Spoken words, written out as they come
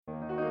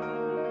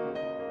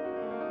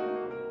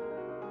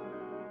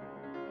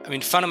I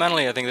mean,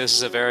 fundamentally, I think this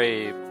is a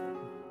very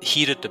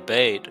heated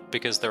debate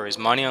because there is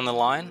money on the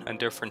line and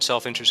different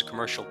self-interested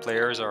commercial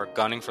players are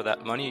gunning for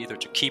that money, either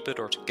to keep it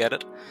or to get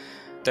it.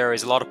 There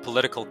is a lot of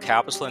political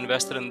capital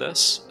invested in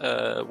this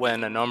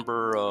when a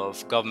number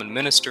of government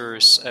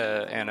ministers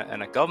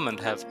and a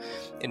government have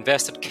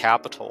invested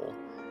capital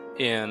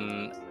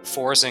in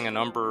forcing a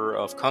number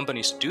of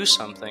companies to do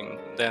something,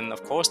 then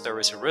of course there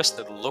is a risk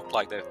that it'll look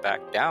like they've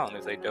backed down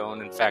if they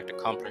don't in fact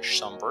accomplish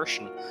some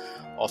version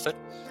of it.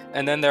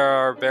 And then there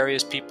are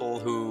various people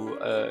who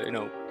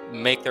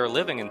make their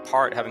living in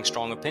part having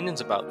strong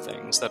opinions about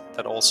things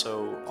that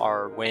also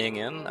are weighing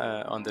in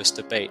on this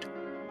debate.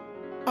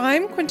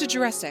 I'm Quinta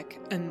Jurecic,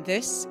 and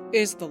this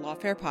is the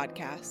Lawfare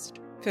Podcast,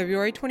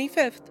 February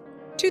 25th,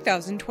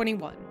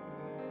 2021.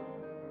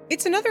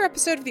 It's another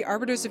episode of The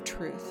Arbiters of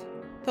Truth,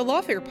 the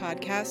Lawfare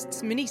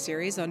Podcast's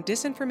mini-series on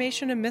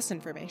disinformation and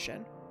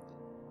misinformation.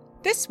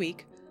 This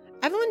week,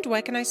 Evelyn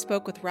Dweck and I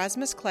spoke with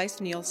Rasmus Kleis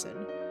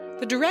Nielsen,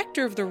 the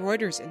director of the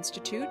Reuters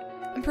Institute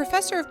and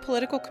professor of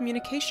political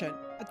communication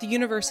at the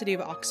University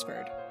of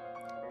Oxford.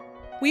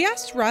 We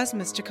asked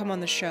Rasmus to come on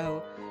the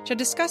show to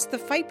discuss the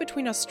fight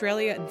between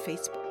Australia and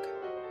Facebook.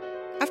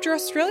 After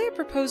Australia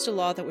proposed a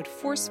law that would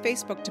force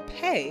Facebook to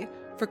pay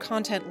for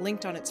content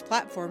linked on its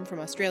platform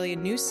from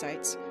Australian news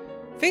sites,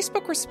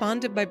 Facebook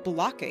responded by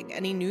blocking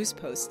any news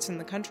posts in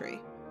the country.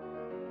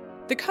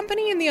 The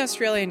company and the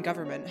Australian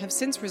government have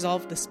since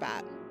resolved the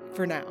spat,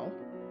 for now.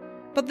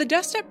 But the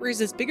dust-up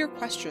raises bigger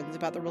questions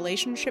about the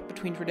relationship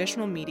between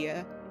traditional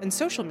media and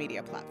social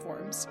media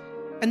platforms,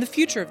 and the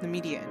future of the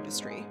media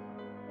industry.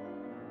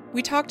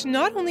 We talked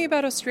not only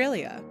about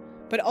Australia,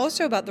 but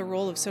also about the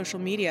role of social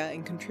media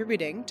in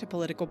contributing to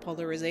political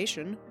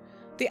polarization,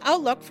 the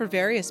outlook for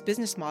various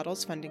business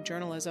models funding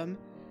journalism,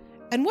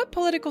 and what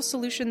political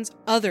solutions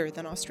other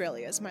than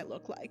Australia's might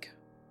look like.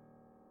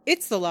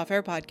 It's the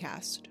Lawfare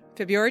Podcast,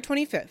 February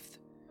 25th.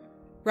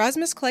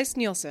 Rasmus Kleis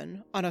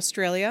Nielsen on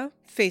Australia,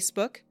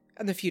 Facebook,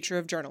 and the future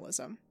of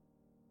journalism.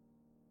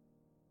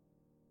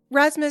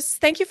 Rasmus,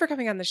 thank you for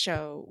coming on the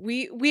show.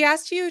 We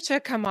asked you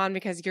to come on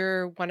because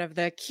you're one of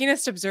the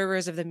keenest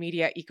observers of the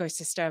media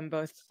ecosystem,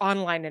 both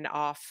online and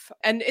off.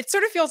 And it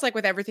sort of feels like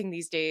with everything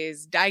these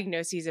days,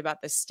 diagnoses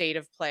about the state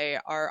of play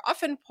are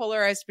often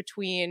polarized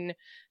between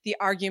the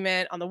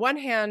argument, on the one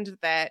hand,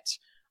 that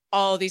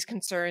all these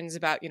concerns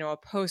about, a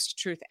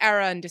post-truth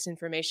era and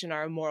disinformation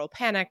are a moral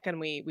panic and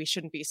we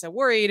shouldn't be so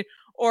worried,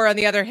 or on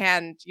the other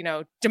hand,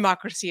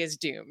 democracy is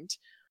doomed.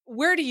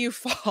 Where do you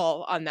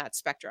fall on that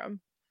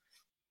spectrum?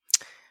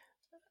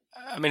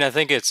 I mean, I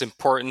think it's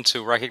important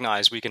to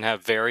recognize we can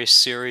have very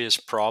serious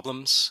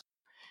problems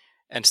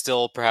and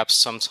still perhaps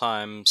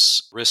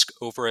sometimes risk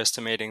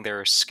overestimating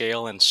their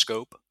scale and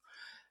scope,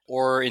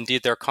 or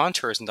indeed their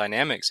contours and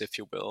dynamics, if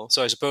you will.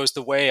 So I suppose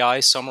the way I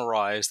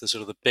summarize the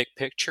sort of the big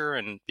picture,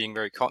 and being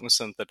very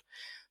cognizant that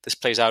this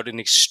plays out in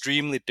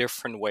extremely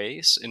different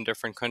ways in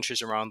different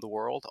countries around the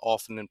world,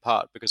 often in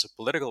part because of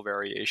political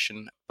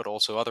variation, but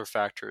also other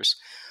factors,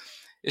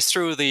 is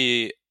through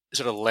the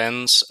sort of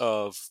lens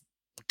of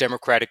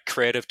democratic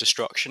creative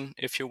destruction,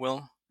 if you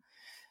will.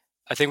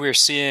 I think we're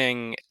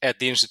seeing at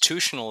the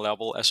institutional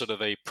level a sort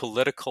of a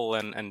political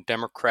and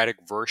democratic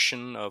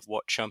version of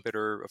what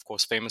Schumpeter, of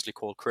course, famously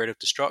called creative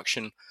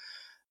destruction,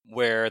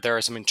 where there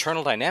are some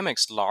internal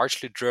dynamics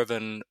largely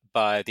driven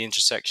by the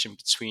intersection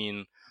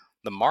between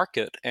the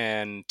market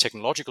and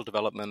technological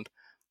development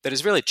that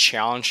is really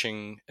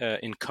challenging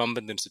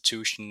incumbent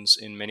institutions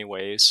in many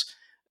ways.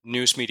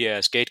 News media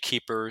as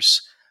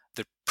gatekeepers,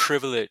 the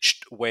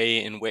privileged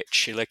way in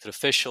which elected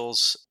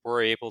officials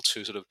were able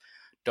to sort of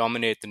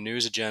dominate the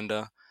news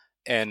agenda,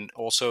 and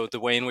also the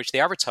way in which the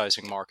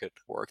advertising market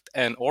worked.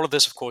 And all of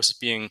this, of course, is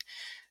being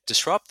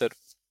disrupted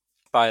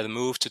by the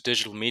move to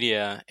digital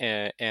media,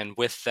 and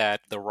with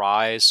that, the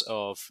rise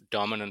of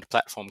dominant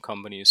platform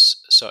companies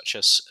such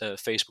as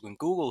Facebook and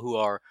Google, who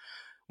are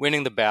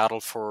winning the battle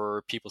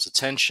for people's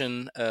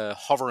attention,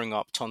 hovering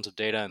up tons of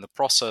data in the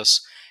process,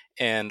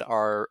 and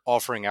are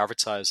offering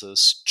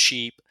advertisers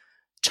cheap,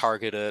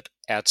 targeted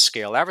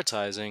at-scale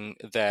advertising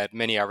that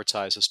many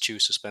advertisers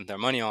choose to spend their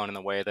money on in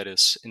a way that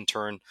is in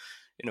turn,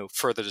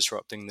 further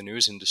disrupting the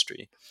news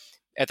industry.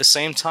 At the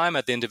same time,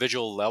 at the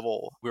individual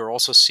level, we're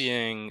also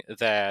seeing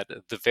that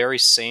the very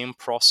same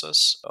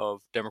process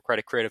of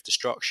democratic creative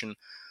destruction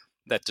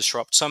that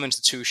disrupt some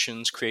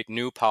institutions, create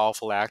new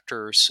powerful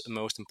actors,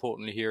 most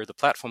importantly here, the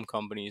platform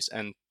companies,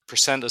 and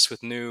present us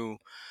with new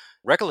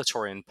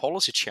regulatory and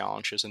policy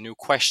challenges and new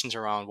questions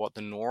around what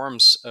the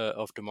norms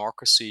of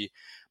democracy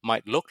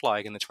might look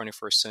like in the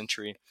 21st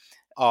century,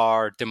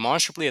 are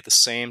demonstrably at the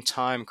same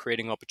time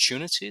creating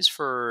opportunities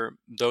for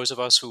those of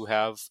us who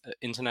have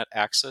internet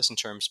access in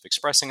terms of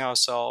expressing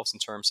ourselves, in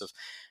terms of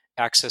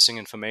accessing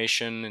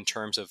information, in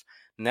terms of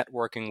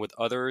networking with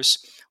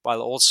others,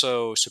 while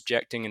also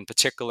subjecting in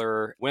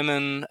particular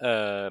women,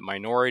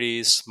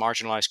 minorities,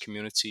 marginalized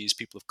communities,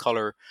 people of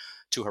color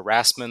to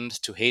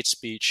harassment, to hate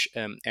speech,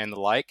 and the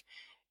like,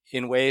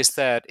 in ways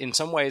that, in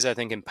some ways, I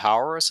think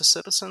empower us as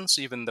citizens,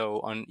 even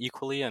though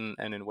unequally, and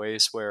in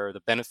ways where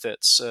the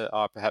benefits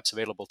are perhaps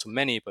available to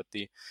many, but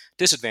the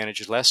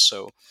disadvantages less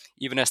so,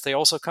 even as they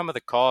also come at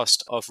the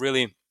cost of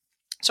really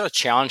sort of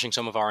challenging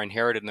some of our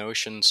inherited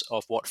notions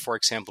of what, for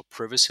example,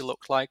 privacy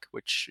looked like,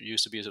 which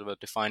used to be sort of a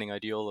defining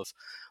ideal of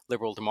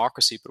liberal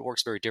democracy, but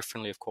works very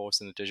differently, of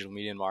course, in the digital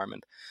media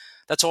environment.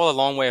 That's all a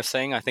long way of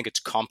saying I think it's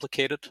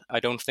complicated. I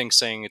don't think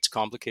saying it's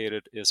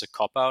complicated is a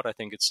cop-out. I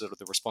think it's sort of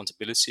the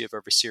responsibility of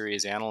every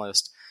serious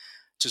analyst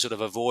to sort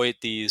of avoid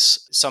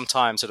these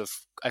sometimes sort of,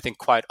 I think,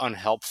 quite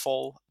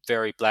unhelpful,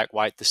 very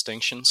black-white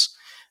distinctions.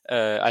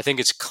 I think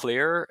it's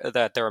clear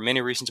that there are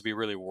many reasons to be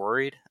really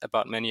worried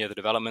about many of the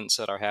developments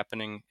that are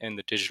happening in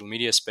the digital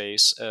media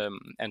space,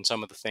 and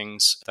some of the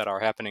things that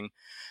are happening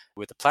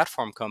with the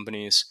platform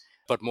companies.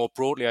 But more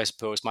broadly, I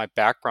suppose, my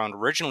background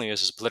originally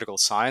is as a political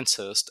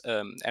scientist.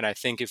 And I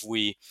think if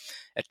we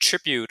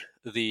attribute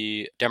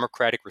the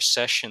democratic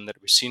recession that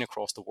we've seen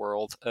across the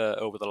world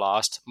over the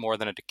last more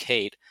than a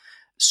decade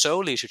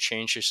solely to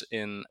changes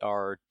in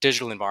our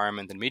digital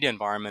environment and media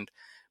environment,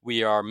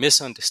 we are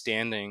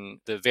misunderstanding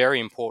the very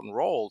important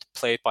role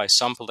played by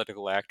some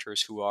political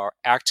actors who are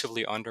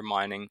actively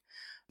undermining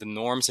the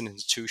norms and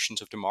institutions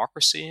of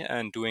democracy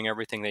and doing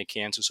everything they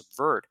can to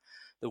subvert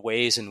the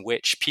ways in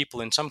which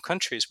people in some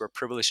countries were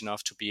privileged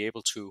enough to be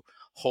able to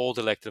hold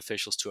elected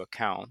officials to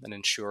account and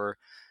ensure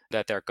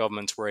that their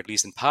governments were at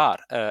least in part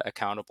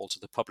accountable to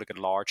the public at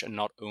large and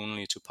not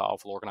only to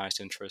powerful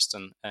organized interests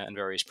and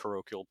various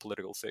parochial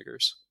political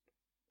figures.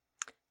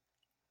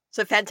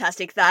 So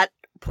fantastic. That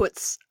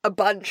puts a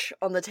bunch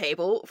on the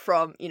table,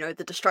 from,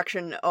 the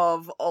destruction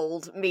of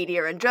old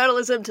media and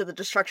journalism to the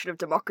destruction of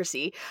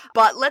democracy.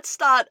 But let's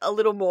start a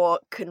little more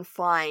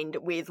confined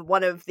with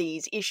one of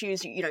these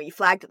issues. You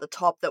flagged at the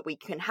top that we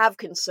can have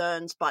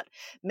concerns, but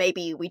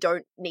maybe we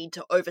don't need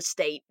to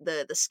overstate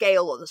the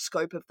scale or the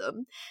scope of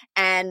them.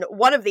 And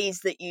one of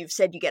these that you've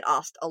said you get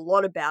asked a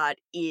lot about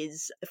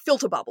is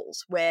filter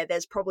bubbles, where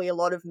there's probably a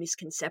lot of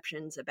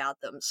misconceptions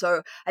about them.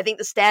 So I think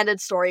the standard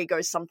story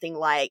goes something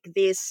like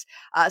this: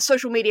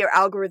 social media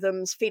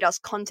algorithms feed us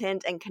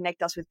content and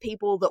connect us with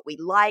people that we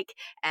like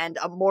and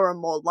are more and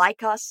more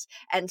like us.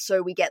 And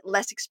so we get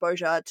less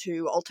exposure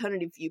to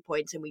alternative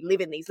viewpoints, and we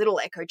live in these little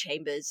echo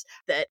chambers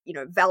that,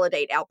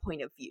 validate our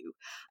point of view.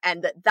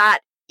 And that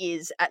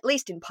is, at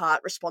least in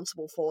part,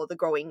 responsible for the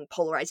growing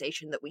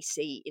polarization that we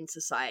see in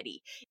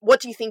society. What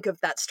do you think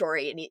of that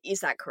story, and is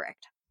that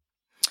correct?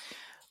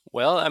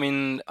 Well, I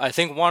mean, I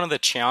think one of the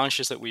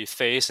challenges that we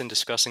face in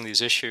discussing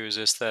these issues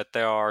is that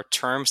there are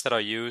terms that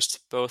are used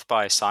both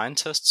by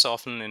scientists,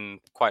 often in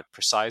quite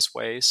precise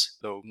ways,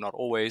 though not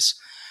always,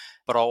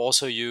 but are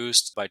also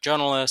used by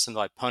journalists and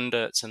by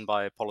pundits and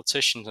by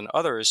politicians and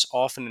others,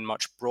 often in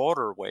much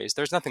broader ways.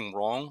 There's nothing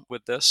wrong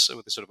with this,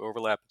 with the sort of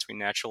overlap between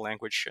natural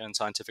language and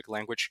scientific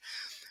language.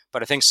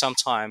 But I think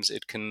sometimes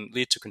it can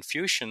lead to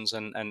confusions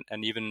and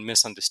even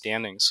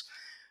misunderstandings.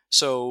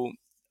 So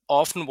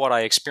often what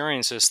I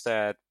experience is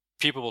that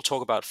people will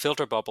talk about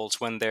filter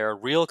bubbles when their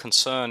real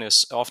concern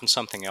is often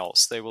something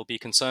else. They will be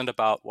concerned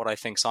about what I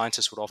think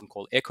scientists would often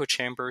call echo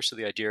chambers, so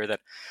the idea that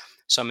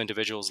some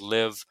individuals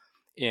live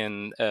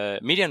in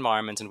media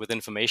environments and with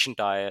information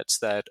diets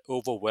that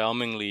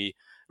overwhelmingly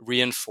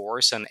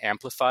reinforce and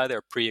amplify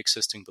their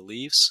pre-existing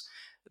beliefs.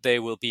 They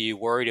will be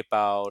worried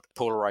about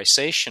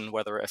polarization,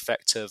 whether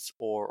effective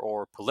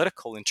or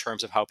political, in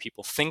terms of how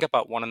people think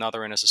about one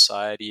another in a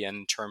society and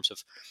in terms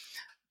of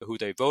who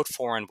they vote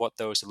for and what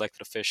those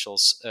elected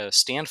officials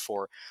stand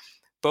for.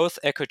 Both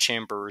echo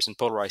chambers and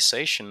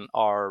polarization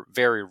are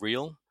very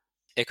real.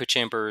 Echo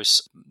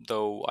chambers,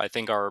 though I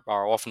think are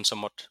often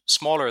somewhat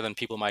smaller than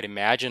people might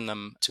imagine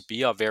them to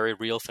be, are very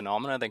real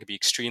phenomena. They can be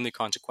extremely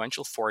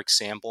consequential. For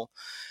example,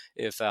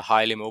 if a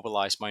highly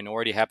mobilized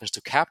minority happens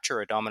to capture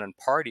a dominant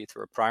party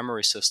through a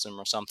primary system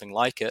or something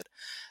like it,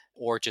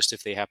 or just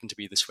if they happen to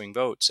be the swing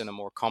votes in a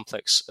more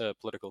complex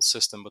political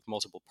system with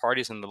multiple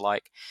parties and the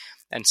like.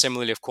 And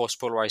similarly, of course,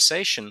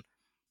 polarization,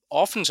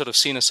 often sort of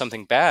seen as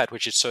something bad,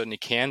 which it certainly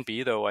can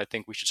be, though I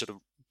think we should sort of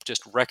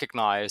just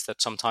recognize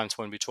that sometimes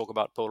when we talk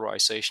about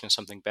polarization as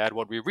something bad,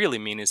 what we really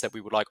mean is that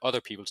we would like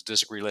other people to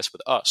disagree less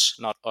with us,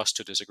 not us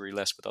to disagree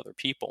less with other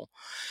people.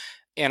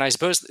 And I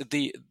suppose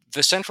the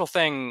central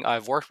thing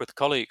I've worked with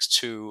colleagues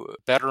to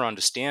better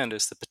understand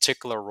is the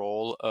particular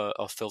role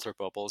of filter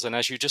bubbles. And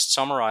as you just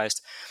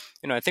summarized,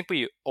 I think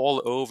we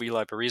all owe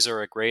Eli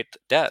Pariser a great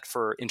debt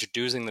for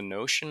introducing the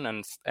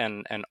notion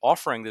and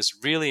offering this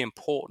really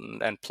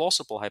important and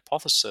plausible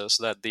hypothesis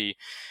that the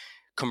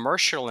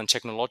commercial and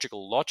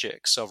technological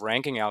logics of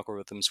ranking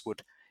algorithms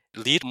would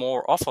lead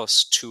more of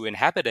us to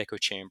inhabit echo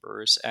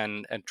chambers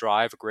and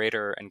drive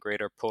greater and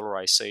greater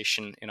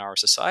polarization in our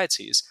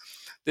societies.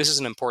 This is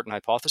an important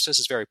hypothesis.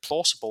 It's very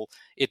plausible.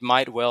 It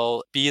might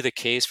well be the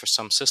case for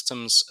some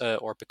systems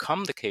or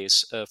become the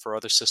case for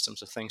other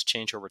systems if things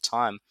change over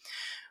time.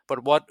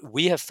 But what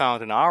we have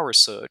found in our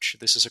research,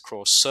 this is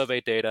across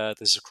survey data,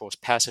 this is across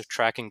passive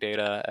tracking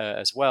data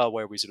as well,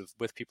 where we sort of,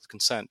 with people's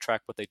consent,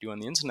 track what they do on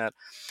the internet,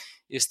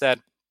 is that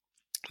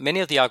many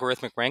of the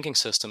algorithmic ranking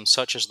systems,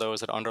 such as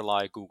those that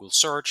underlie Google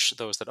search,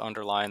 those that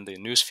underline the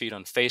newsfeed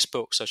on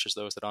Facebook, such as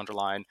those that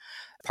underline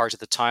parts of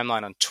the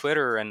timeline on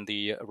Twitter and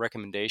the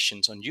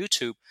recommendations on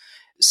YouTube,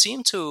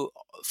 seem to,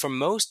 for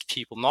most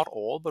people, not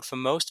all, but for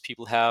most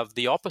people, have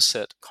the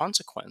opposite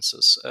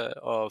consequences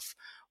of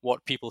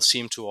what people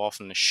seem to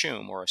often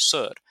assume or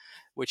assert,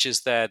 which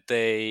is that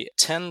they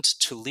tend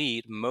to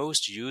lead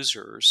most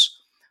users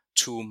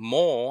to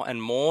more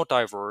and more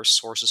diverse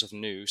sources of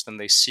news than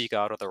they seek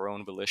out of their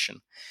own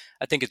volition.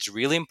 I think it's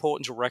really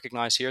important to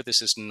recognize here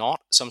this is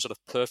not some sort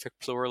of perfect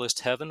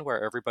pluralist heaven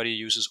where everybody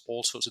uses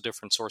all sorts of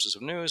different sources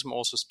of news, from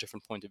all sorts of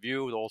different point of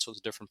view, with all sorts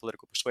of different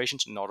political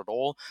persuasions. Not at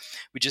all.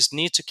 We just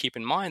need to keep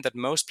in mind that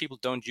most people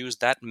don't use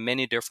that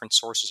many different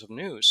sources of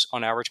news.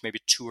 On average, maybe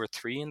 2 or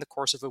 3 in the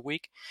course of a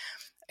week.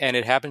 And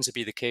it happens to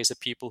be the case that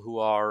people who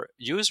are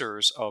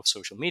users of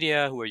social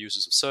media, who are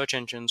users of search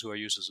engines, who are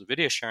users of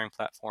video sharing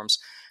platforms,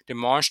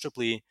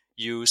 demonstrably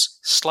use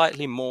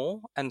slightly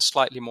more and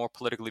slightly more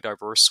politically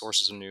diverse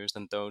sources of news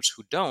than those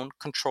who don't,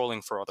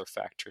 controlling for other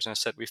factors. And I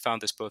said we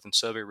found this both in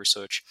survey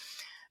research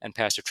and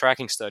passive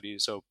tracking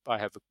studies. So I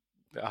have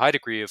a high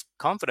degree of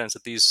confidence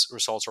that these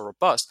results are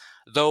robust,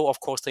 though,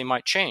 of course, they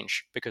might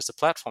change because the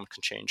platform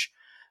can change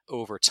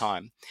over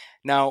time.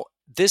 Now,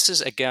 this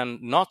is, again,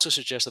 not to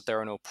suggest that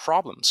there are no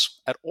problems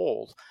at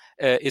all.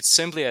 It's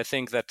simply, I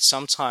think, that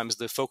sometimes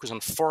the focus on,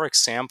 for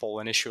example,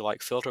 an issue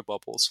like filter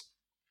bubbles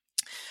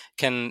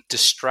can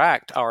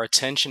distract our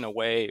attention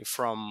away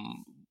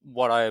from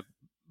what I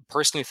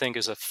personally think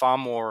is a far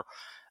more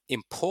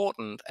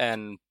important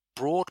and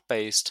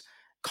broad-based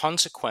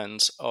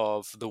consequence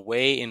of the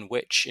way in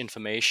which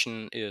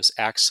information is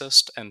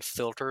accessed and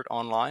filtered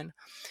online,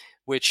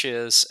 which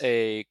is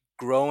a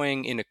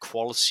growing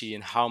inequality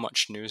in how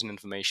much news and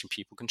information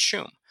people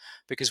consume.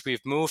 Because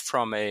we've moved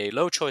from a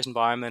low choice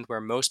environment where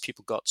most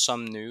people got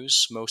some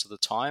news most of the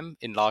time,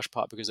 in large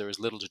part because there was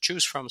little to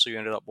choose from, so you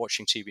ended up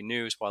watching TV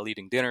news while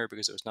eating dinner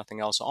because there was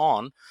nothing else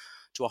on,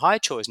 to a high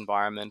choice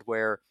environment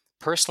where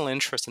personal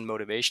interest and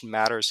motivation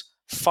matters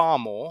far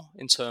more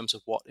in terms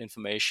of what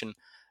information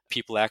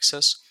people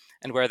access,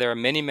 and where there are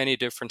many, many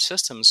different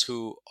systems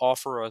who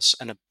offer us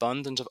an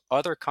abundance of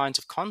other kinds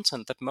of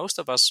content that most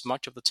of us,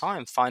 much of the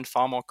time, find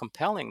far more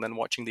compelling than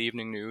watching the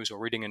evening news or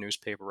reading a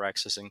newspaper or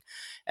accessing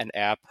an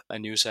app, a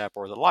news app,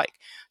 or the like.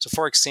 So,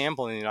 for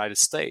example, in the United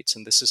States,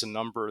 and this is a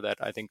number that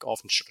I think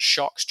often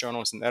shocks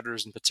journalists and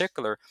editors in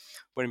particular,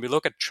 when we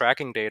look at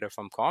tracking data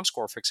from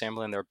Comscore, for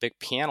example, in their big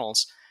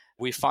panels,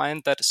 we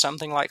find that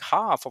something like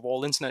half of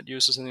all internet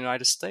users in the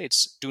United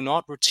States do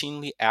not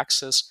routinely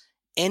access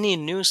any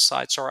news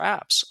sites or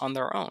apps on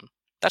their own.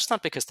 That's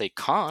not because they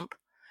can't.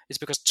 It's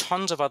because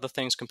tons of other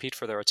things compete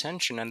for their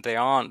attention and they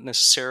aren't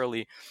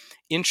necessarily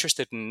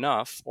interested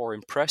enough or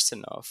impressed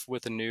enough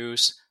with the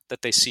news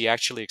that they see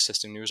actually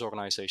existing news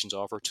organizations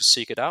offer to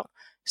seek it out.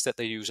 Instead,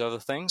 they use other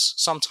things.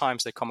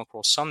 Sometimes they come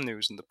across some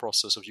news in the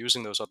process of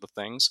using those other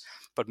things,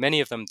 but many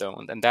of them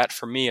don't. And that,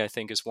 for me, I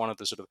think is one of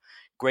the sort of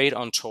great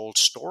untold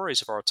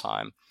stories of our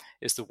time,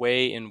 is the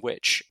way in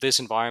which this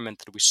environment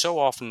that we so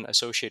often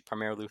associate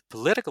primarily with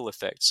political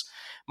effects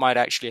might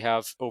actually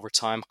have, over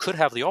time, could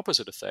have the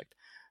opposite effect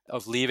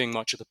of leaving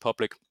much of the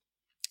public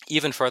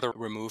even further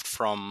removed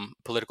from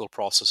political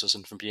processes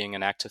and from being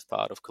an active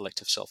part of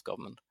collective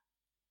self-government.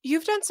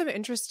 You've done some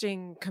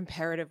interesting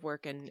comparative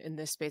work in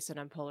this space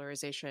on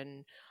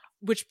polarization,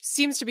 which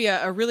seems to be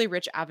a really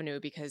rich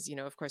avenue because,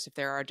 of course, if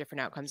there are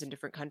different outcomes in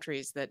different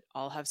countries that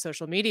all have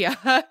social media,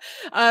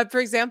 for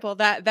example,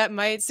 that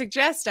might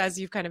suggest, as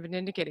you've kind of been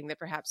indicating, that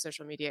perhaps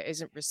social media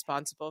isn't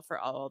responsible for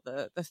all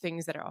the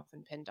things that are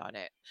often pinned on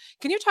it.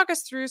 Can you talk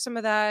us through some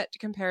of that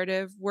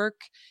comparative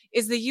work?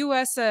 Is the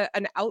U.S.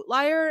 an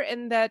outlier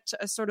in that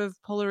a sort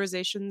of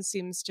polarization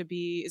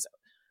is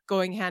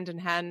going hand in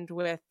hand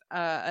with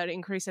an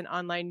increase in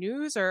online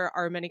news, or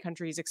are many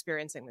countries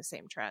experiencing the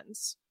same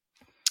trends?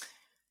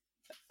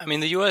 I mean,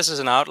 the US is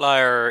an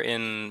outlier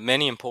in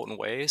many important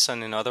ways,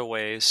 and in other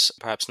ways,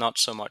 perhaps not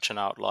so much an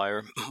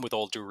outlier, with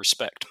all due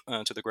respect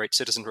to the great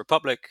citizen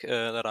republic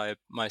that I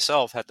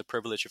myself had the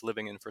privilege of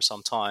living in for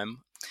some time.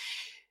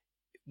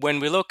 When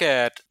we look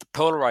at the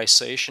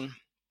polarization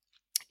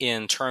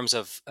in terms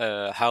of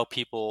how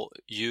people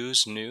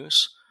use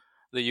news,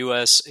 the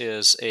US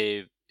is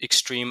a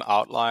extreme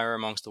outlier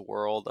amongst the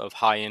world of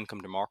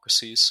high-income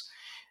democracies.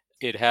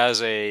 It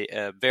has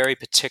a very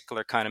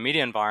particular kind of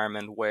media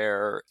environment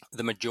where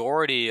the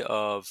majority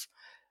of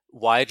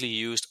widely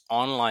used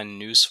online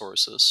news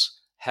sources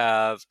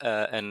have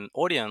an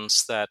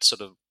audience that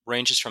sort of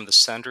ranges from the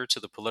center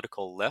to the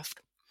political left.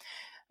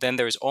 Then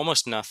there is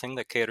almost nothing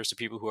that caters to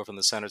people who are from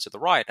the center to the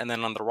right. And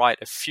then on the right,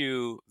 a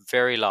few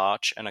very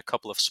large and a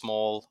couple of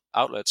small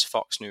outlets,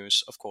 Fox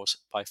News, of course,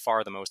 by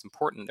far the most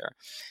important there.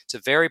 It's a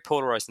very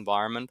polarized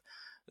environment.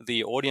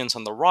 The audience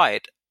on the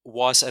right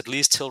was, at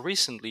least till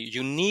recently,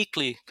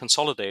 uniquely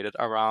consolidated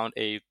around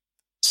a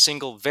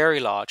single,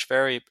 very large,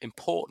 very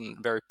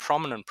important, very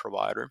prominent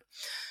provider,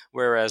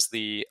 whereas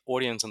the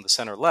audience on the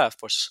center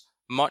left was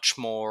much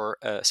more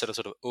set of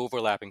sort of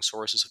overlapping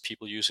sources of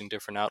people using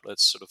different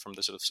outlets, sort of from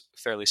the sort of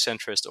fairly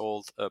centrist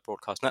old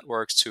broadcast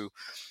networks to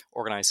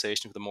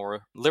organizations with a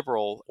more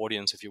liberal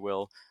audience, if you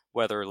will,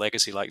 whether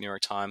legacy like New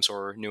York Times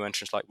or new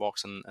entrants like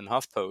Vox and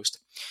HuffPost.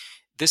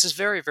 This is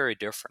very, very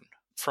different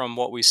from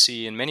what we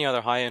see in many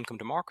other high-income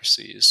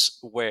democracies,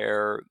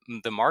 where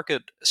the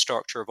market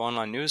structure of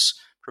online news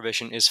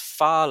provision is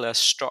far less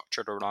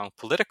structured around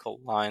political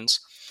lines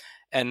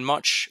and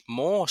much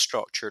more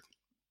structured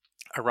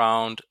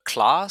around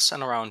class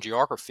and around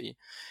geography,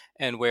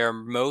 and where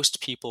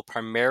most people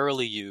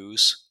primarily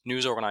use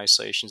news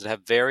organizations that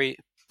have very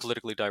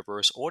politically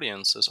diverse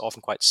audiences,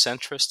 often quite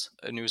centrist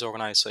news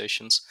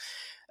organizations,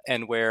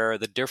 and where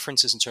the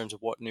differences in terms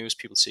of what news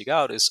people seek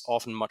out is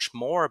often much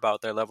more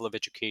about their level of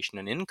education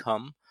and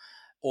income,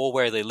 or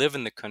where they live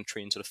in the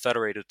country in sort of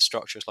federated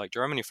structures like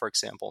Germany, for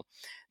example,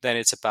 than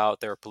it's about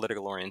their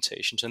political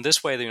orientations. And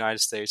this way, the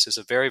United States is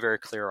a very, very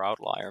clear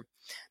outlier.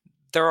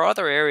 There are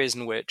other areas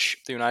in which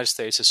the United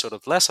States is sort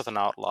of less of an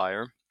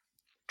outlier.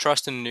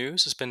 Trust in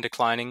news has been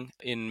declining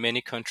in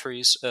many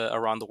countries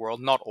around the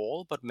world, not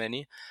all, but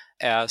many,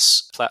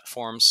 as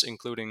platforms,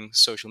 including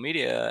social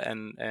media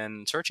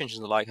and search engines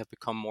and the like, have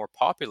become more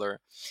popular.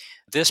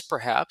 This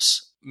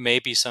perhaps may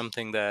be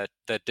something that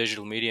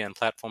digital media and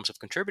platforms have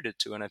contributed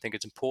to, and I think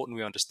it's important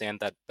we understand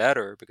that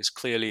better, because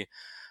clearly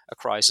a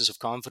crisis of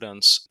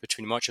confidence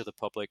between much of the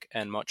public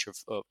and much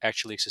of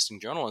actually existing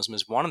journalism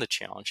is one of the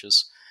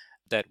challenges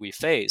that we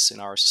face in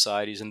our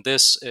societies. In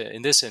this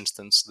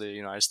instance, the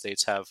United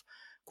States have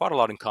quite a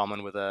lot in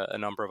common with a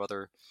number of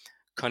other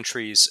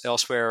countries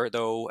elsewhere,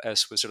 though,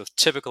 as with sort of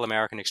typical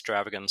American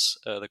extravagance,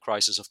 the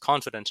crisis of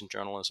confidence in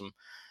journalism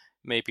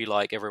may be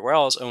like everywhere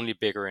else, only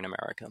bigger in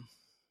America.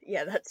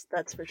 Yeah,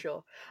 that's for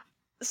sure.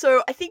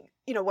 So I think,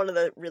 one of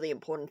the really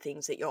important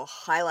things that you're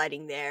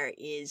highlighting there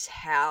is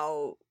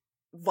how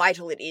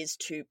vital it is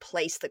to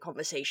place the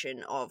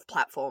conversation of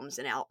platforms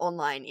and our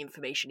online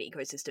information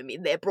ecosystem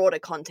in their broader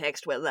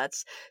context, whether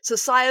that's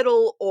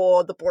societal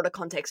or the broader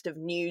context of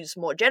news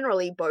more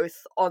generally, both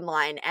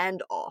online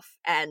and off.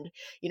 And,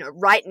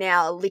 right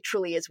now,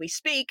 literally as we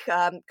speak,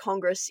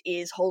 Congress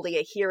is holding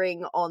a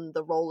hearing on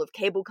the role of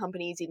cable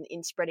companies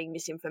in spreading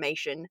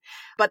misinformation.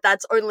 But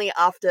that's only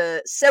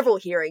after several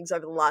hearings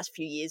over the last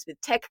few years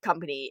with tech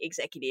company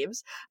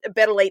executives.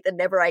 Better late than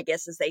never, I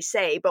guess, as they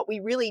say. But we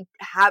really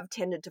have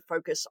tended to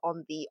focus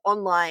on the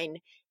online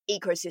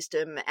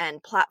ecosystem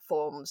and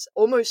platforms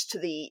almost to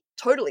the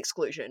total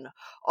exclusion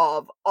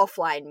of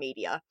offline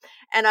media.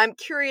 And I'm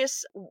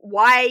curious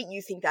why you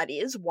think that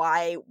is,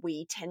 why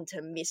we tend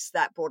to miss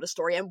that broader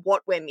story and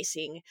what we're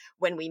missing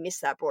when we miss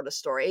that broader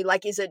story.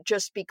 Like, is it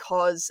just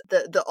because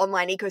the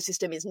online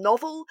ecosystem is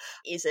novel?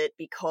 Is it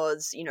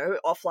because,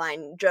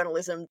 offline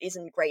journalism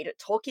isn't great at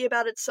talking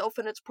about itself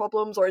and its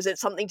problems? Or is it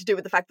something to do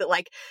with the fact that,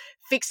 like,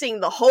 fixing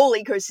the whole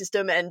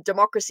ecosystem and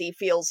democracy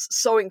feels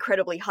so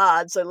incredibly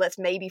hard, so let's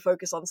maybe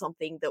focus on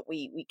something that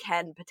we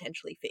can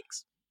potentially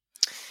fix?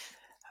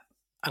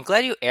 I'm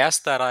glad you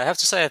asked that. I have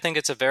to say, I think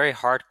it's a very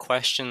hard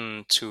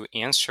question to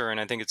answer,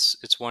 and I think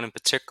it's one in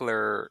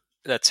particular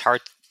that's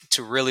hard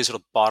to really sort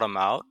of bottom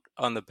out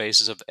on the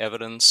basis of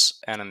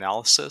evidence and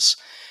analysis.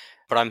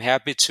 But I'm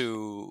happy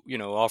to,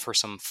 offer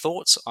some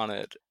thoughts on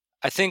it.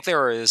 I think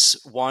there is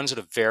one sort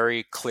of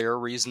very clear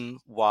reason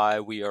why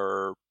we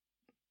are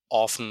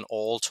often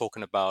all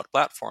talking about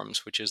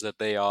platforms, which is that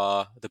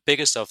the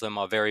biggest of them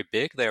are very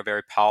big, they are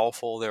very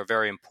powerful, they're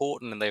very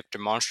important, and they've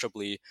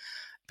demonstrably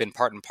been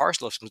part and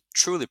parcel of some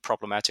truly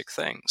problematic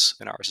things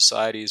in our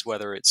societies,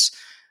 whether it's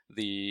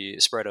the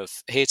spread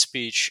of hate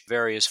speech,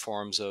 various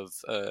forms of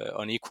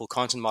unequal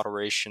content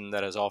moderation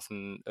that has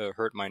often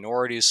hurt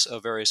minorities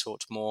of various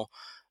sorts more,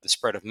 the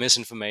spread of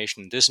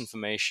misinformation and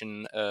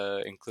disinformation,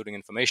 including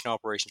information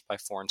operations by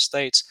foreign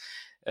states,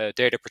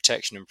 data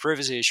protection and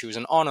privacy issues,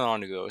 and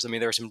on it goes. I mean,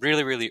 there are some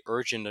really, really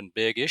urgent and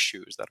big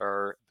issues that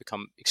are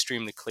become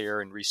extremely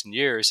clear in recent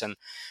years and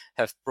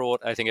have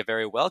brought, I think, a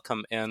very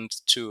welcome end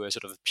to a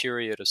sort of a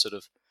period of sort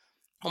of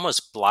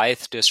almost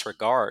blithe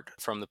disregard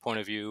from the point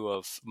of view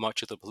of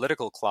much of the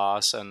political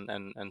class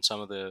and some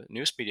of the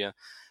news media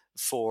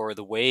for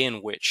the way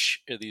in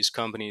which these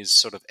companies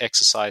sort of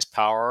exercise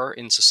power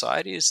in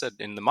societies, that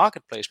in the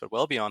marketplace, but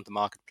well beyond the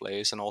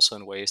marketplace, and also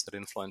in ways that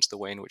influence the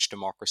way in which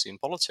democracy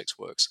and politics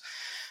works.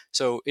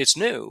 So it's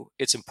new,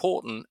 it's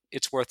important,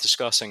 it's worth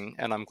discussing,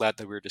 and I'm glad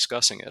that we're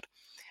discussing it.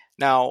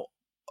 Now,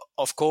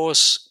 of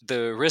course,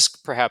 the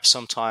risk perhaps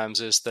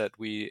sometimes is that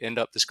we end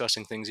up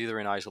discussing things either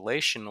in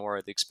isolation or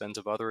at the expense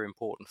of other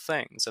important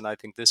things. And I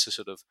think this is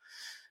sort of,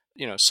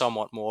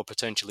 somewhat more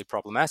potentially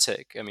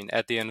problematic. I mean,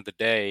 at the end of the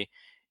day,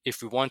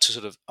 if we want to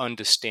sort of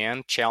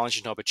understand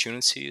challenges and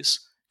opportunities,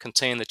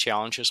 contain the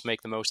challenges,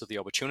 make the most of the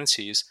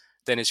opportunities,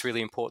 then it's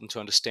really important to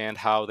understand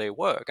how they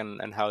work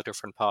and how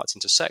different parts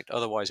intersect.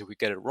 Otherwise, if we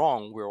get it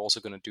wrong, we're also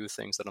going to do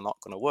things that are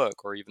not going to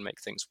work or even make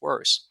things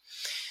worse.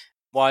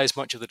 Why is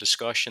much of the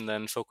discussion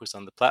then focused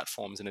on the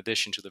platforms in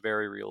addition to the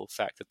very real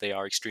fact that they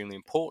are extremely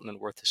important and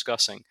worth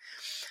discussing?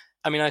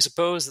 I mean, I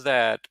suppose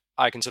that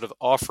I can sort of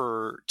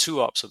offer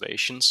two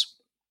observations.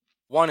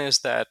 One is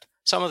that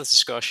some of this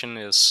discussion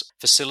is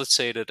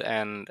facilitated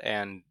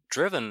and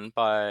driven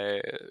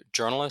by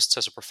journalists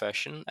as a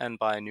profession and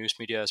by news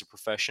media as a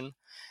profession,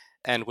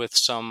 and with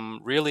some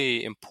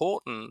really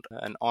important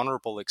and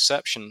honorable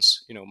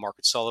exceptions.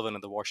 Margaret Sullivan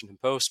of the Washington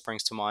Post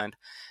springs to mind.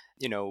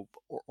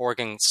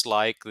 Organs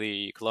like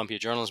the Columbia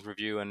Journalism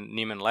Review and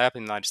Nieman Lab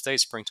in the United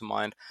States spring to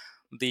mind.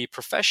 The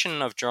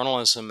profession of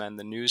journalism and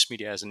the news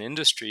media as an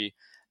industry,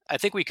 I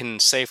think we can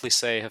safely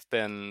say, have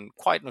been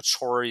quite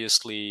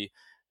notoriously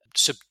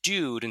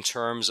subdued in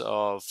terms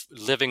of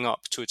living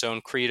up to its own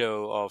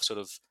credo of sort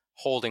of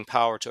holding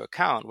power to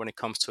account when it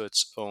comes to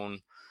its own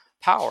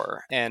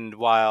power. And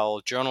while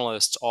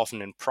journalists,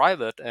 often in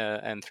private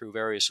and through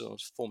various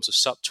forms of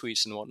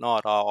subtweets and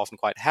whatnot, are often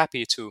quite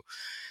happy to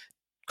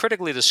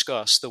critically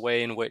discuss the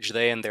way in which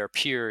they and their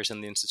peers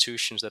and the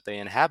institutions that they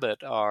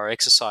inhabit are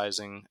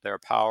exercising their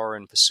power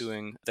and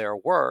pursuing their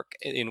work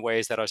in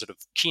ways that are sort of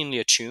keenly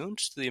attuned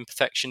to the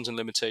imperfections and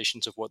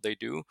limitations of what they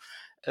do,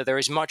 there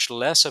is much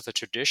less of a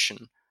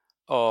tradition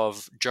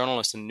of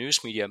journalists and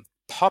news media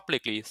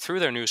publicly, through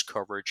their news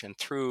coverage and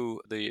through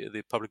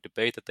the public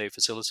debate that they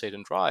facilitate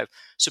and drive,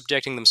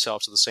 subjecting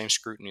themselves to the same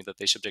scrutiny that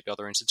they subject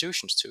other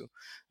institutions to.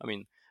 I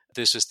mean,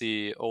 this is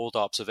the old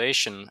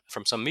observation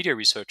from some media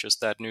researchers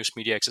that news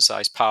media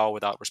exercise power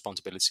without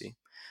responsibility.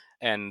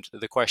 And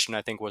the question,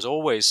 I think, was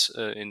always,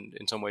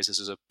 in some ways, this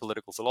is a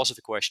political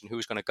philosophy question: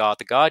 who's going to guard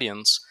the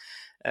guardians?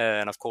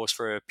 And of course,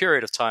 for a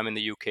period of time in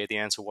the UK, the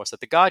answer was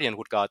that the Guardian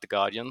would guard the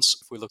guardians.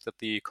 If we looked at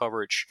the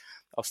coverage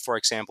of, for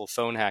example,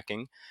 phone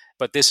hacking.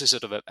 But this is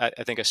sort of,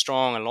 I think, a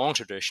strong and long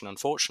tradition,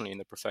 unfortunately, in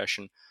the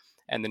profession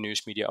and the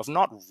news media of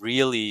not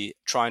really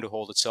trying to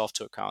hold itself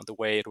to account the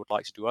way it would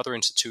like to do other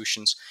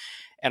institutions.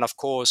 And of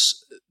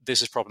course,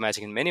 this is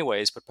problematic in many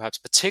ways, but perhaps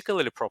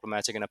particularly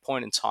problematic in a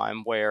point in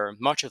time where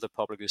much of the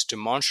public is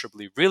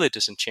demonstrably really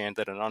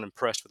disenchanted and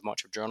unimpressed with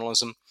much of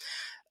journalism,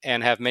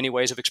 and have many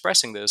ways of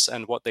expressing this.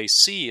 And what they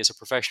see is a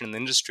profession in the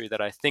industry that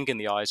I think, in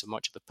the eyes of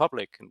much of the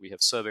public, and we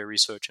have survey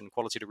research and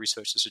qualitative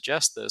research to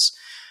suggest this,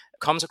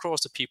 comes across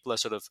to people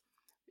as sort of,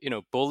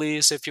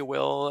 bullies, if you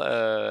will,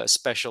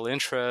 special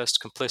interest,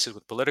 complicit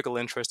with political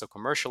interest or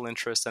commercial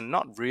interest, and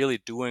not really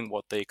doing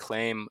what they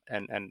claim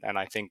and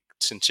I think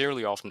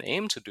sincerely often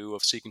aim to do,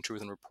 of seeking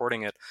truth and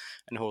reporting it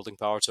and holding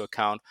power to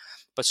account,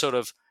 but sort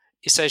of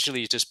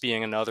essentially just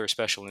being another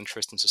special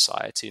interest in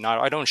society.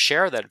 Now, I don't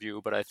share that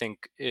view, but I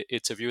think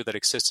it's a view that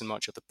exists in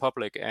much of the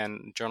public,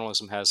 and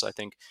journalism has, I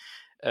think,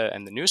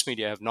 and the news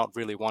media have not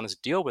really wanted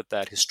to deal with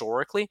that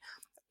historically,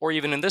 or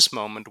even in this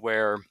moment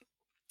where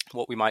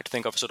what we might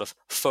think of sort of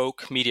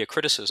folk media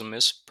criticism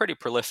is pretty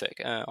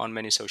prolific on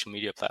many social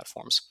media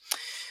platforms.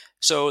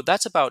 So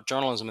that's about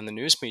journalism and the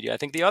news media. I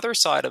think the other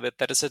side of it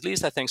that is at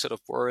least, I think, sort of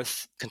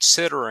worth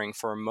considering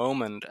for a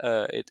moment,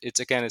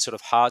 it's sort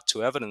of hard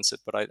to evidence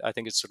it, but I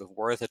think it's sort of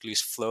worth at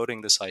least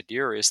floating this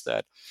idea, is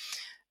that,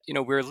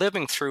 we're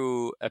living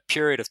through a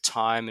period of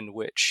time in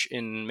which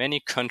in many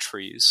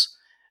countries,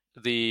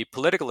 the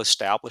political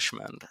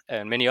establishment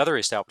and many other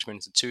establishment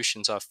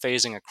institutions are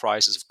facing a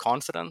crisis of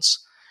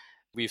confidence.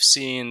 We've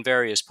seen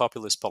various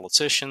populist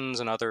politicians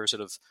and other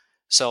sort of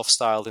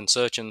self-styled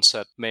insurgents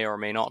that may or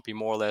may not be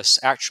more or less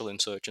actual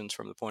insurgents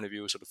from the point of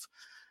view of sort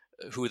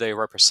of who they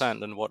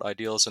represent and what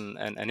ideals and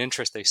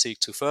interests they seek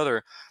to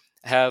further,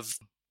 have,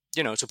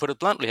 to put it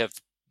bluntly, have,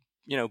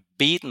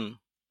 beaten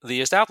the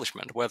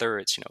establishment, whether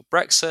it's,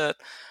 Brexit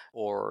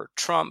or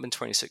Trump in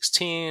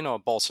 2016 or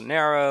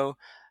Bolsonaro.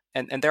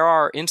 And there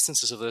are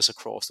instances of this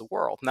across the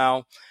world.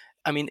 Now,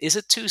 I mean, is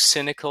it too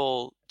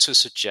cynical to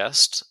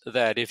suggest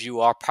that if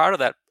you are part of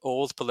that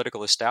old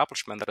political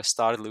establishment that has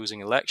started losing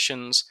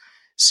elections,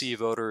 see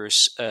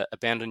voters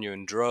abandon you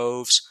in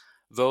droves,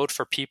 vote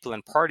for people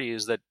and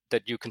parties that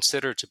you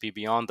consider to be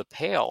beyond the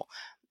pale,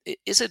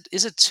 is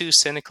it too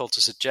cynical to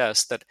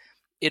suggest that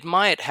it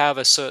might have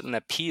a certain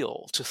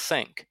appeal to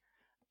think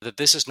that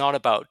this is not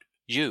about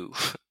you?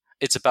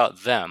 It's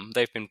about them.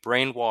 They've been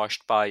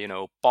brainwashed by,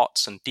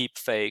 bots and deep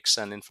fakes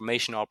and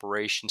information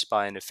operations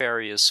by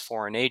nefarious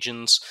foreign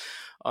agents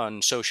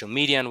on social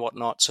media and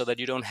whatnot, so that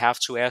you don't have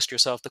to ask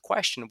yourself the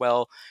question,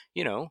 well,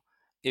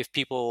 if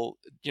people,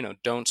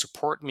 don't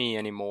support me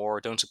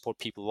anymore, don't support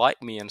people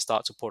like me and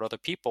start to support other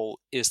people,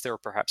 is there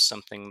perhaps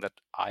something that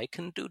I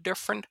can do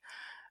different?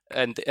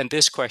 And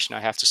this question, I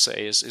have to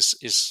say,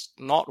 is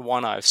not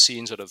one I've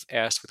seen sort of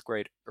asked with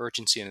great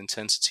urgency and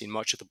intensity in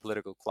much of the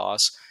political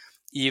class,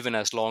 even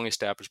as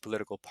long-established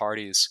political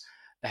parties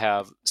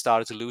have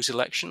started to lose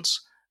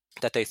elections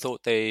that they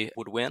thought they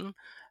would win,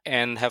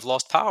 and have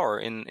lost power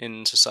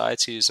in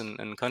societies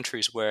and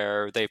countries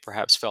where they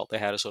perhaps felt they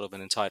had a sort of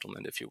an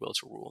entitlement, if you will,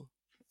 to rule.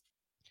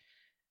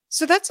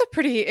 So that's a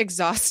pretty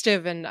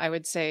exhaustive and, I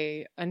would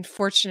say,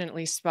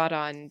 unfortunately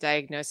spot-on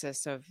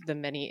diagnosis of the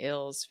many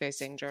ills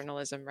facing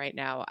journalism right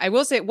now. I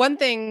will say one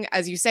thing,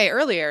 as you say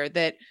earlier,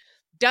 that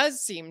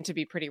does seem to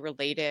be pretty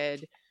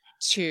related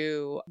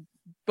to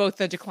both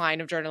the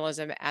decline of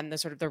journalism and the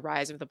sort of the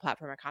rise of the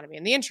platform economy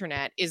and the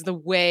internet, is the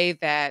way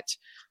that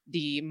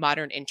the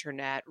modern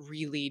internet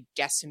really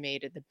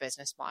decimated the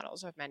business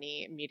models of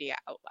many media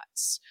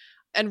outlets.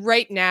 And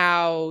right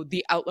now,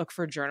 the outlook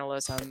for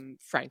journalism,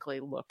 frankly,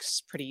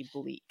 looks pretty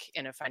bleak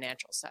in a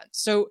financial sense.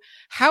 So,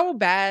 how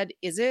bad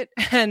is it?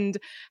 And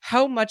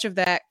how much of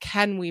that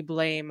can we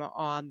blame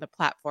on the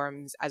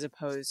platforms as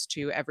opposed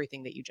to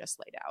everything that you just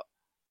laid out?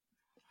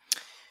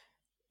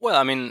 Well,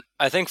 I mean,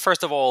 I think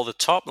first of all, the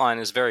top line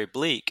is very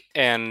bleak,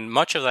 and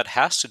much of that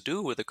has to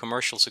do with the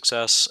commercial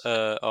success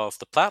of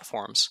the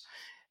platforms.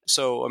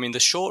 So, I mean, the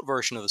short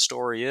version of the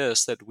story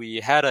is that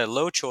we had a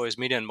low choice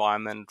media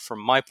environment from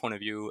my point of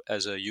view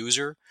as a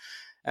user.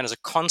 And as a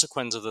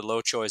consequence of the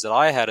low choice that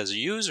I had as a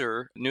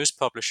user, news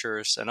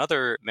publishers and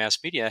other mass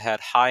media had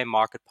high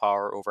market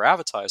power over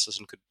advertisers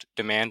and could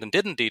demand and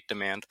did indeed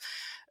demand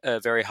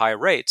very high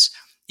rates,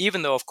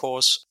 even though, of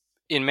course,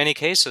 in many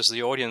cases,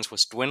 the audience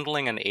was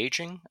dwindling and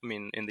aging. I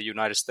mean, in the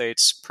United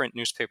States, print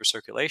newspaper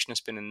circulation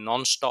has been in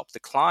nonstop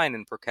decline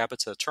in per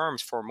capita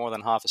terms for more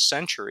than half a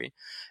century,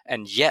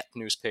 and yet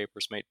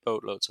newspapers made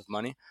boatloads of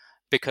money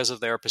because of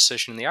their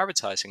position in the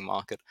advertising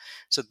market.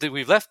 So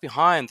we've left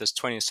behind this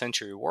 20th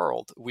century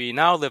world. We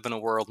now live in a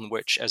world in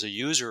which, as a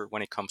user,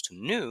 when it comes to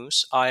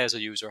news, I, as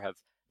a user, have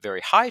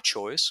very high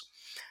choice.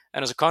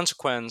 And as a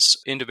consequence,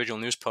 individual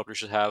news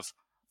publishers have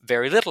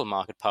very little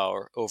market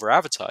power over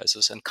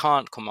advertisers and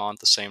can't command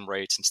the same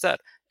rates instead.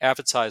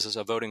 Advertisers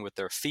are voting with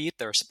their feet,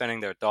 they're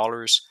spending their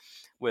dollars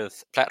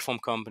with platform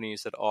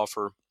companies that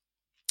offer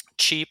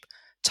cheap,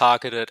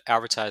 targeted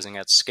advertising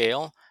at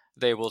scale.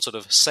 They will sort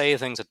of say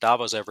things at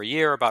Davos every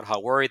year about how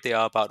worried they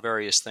are about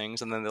various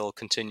things, and then they'll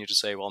continue to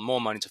say, well,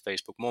 more money to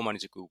Facebook, more money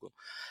to Google,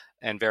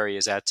 and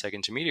various ad tech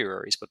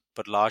intermediaries,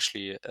 but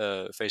largely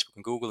Facebook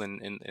and Google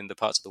in the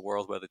parts of the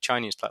world where the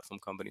Chinese platform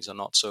companies are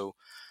not so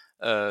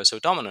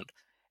dominant.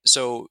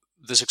 So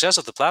the success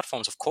of the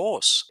platforms, of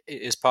course,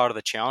 is part of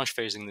the challenge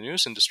facing the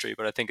news industry,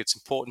 but I think it's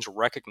important to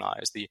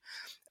recognize the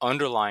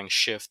underlying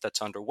shift that's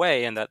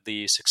underway and that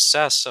the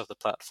success of the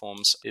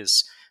platforms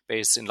is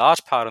based in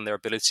large part on their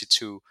ability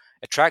to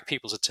attract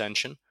people's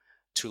attention,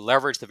 to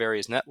leverage the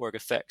various network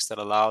effects that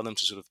allow them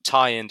to sort of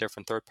tie in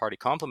different third-party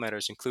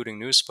complementers, including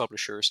news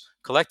publishers,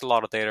 collect a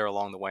lot of data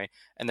along the way,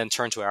 and then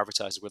turn to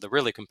advertisers with a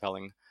really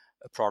compelling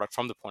product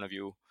from the point of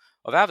view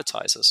of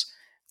advertisers.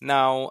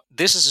 Now,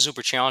 this is a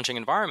super challenging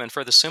environment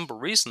for the simple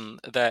reason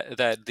that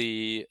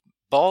the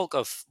bulk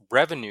of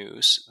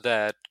revenues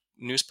that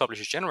news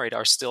publishers generate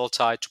are still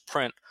tied to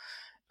print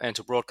and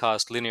to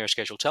broadcast linear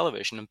scheduled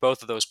television. And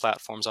both of those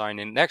platforms are in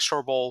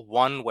inexorable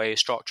one-way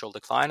structural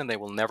decline, and they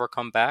will never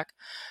come back.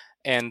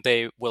 And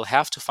they will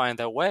have to find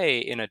their way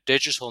in a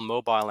digital,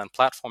 mobile, and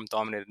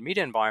platform-dominated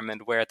media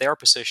environment where their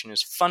position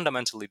is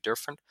fundamentally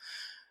different.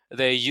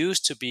 They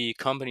used to be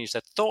companies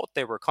that thought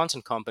they were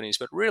content companies,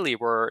 but really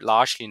were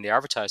largely in the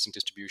advertising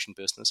distribution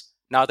business.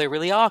 Now they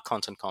really are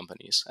content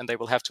companies, and they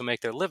will have to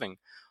make their living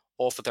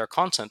off of their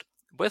content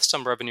with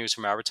some revenues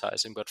from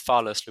advertising, but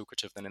far less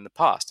lucrative than in the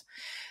past.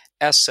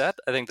 As said,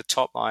 I think the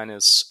top line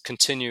is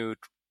continued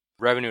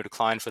revenue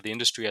decline for the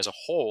industry as a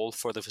whole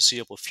for the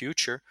foreseeable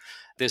future.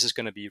 This is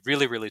going to be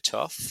really, really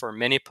tough for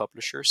many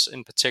publishers,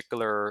 in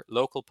particular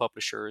local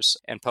publishers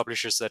and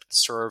publishers that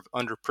serve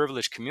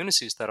underprivileged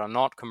communities that are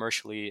not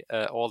commercially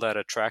all that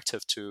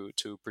attractive to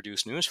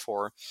produce news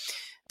for.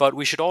 But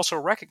we should also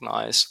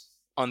recognize,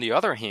 on the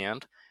other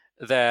hand,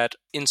 that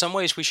in some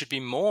ways we should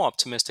be more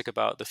optimistic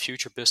about the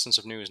future business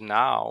of news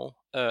now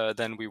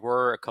than we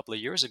were a couple of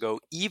years ago,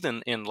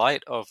 even in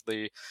light of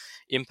the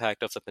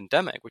impact of the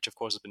pandemic, which of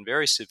course has been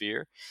very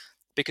severe,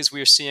 because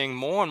we are seeing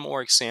more and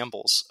more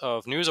examples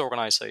of news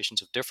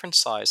organizations of different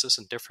sizes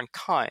and different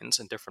kinds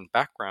and different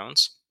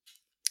backgrounds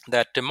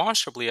that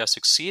demonstrably are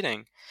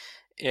succeeding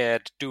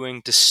at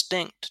doing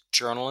distinct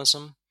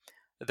journalism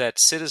that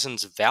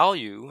citizens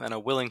value and are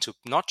willing to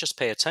not just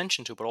pay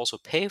attention to, but also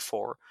pay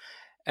for,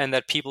 and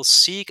that people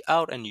seek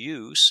out and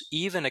use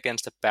even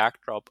against a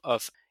backdrop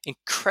of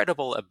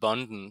incredible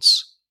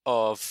abundance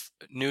of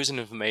news and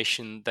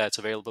information that's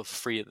available for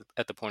free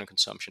at the point of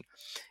consumption.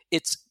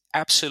 It's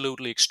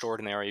absolutely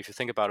extraordinary if you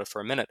think about it for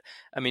a minute.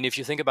 I mean, if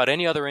you think about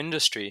any other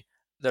industry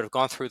that have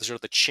gone through the sort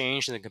of the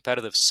change in the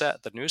competitive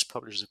set that news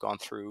publishers have gone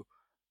through,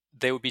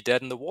 they would be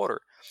dead in the water.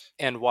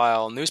 And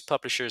while news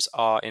publishers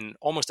are in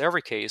almost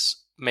every case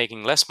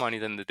making less money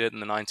than they did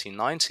in the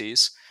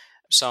 1990s,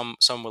 some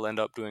will end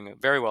up doing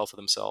very well for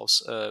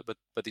themselves, but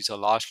these are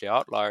largely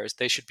outliers.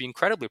 They should be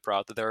incredibly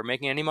proud that they're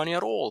making any money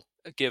at all,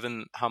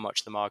 given how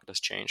much the market has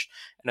changed.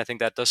 And I think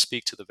that does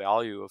speak to the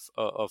value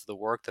of the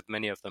work that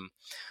many of them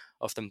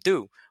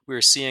do.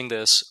 We're seeing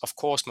this, of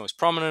course, most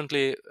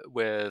prominently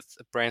with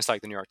brands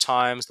like the New York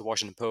Times, the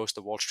Washington Post,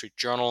 the Wall Street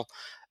Journal,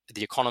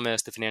 the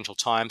Economist, the Financial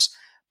Times.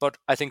 But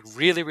I think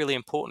really, really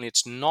importantly,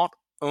 it's not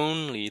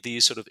only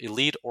these sort of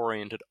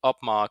elite-oriented,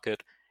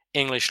 upmarket,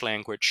 English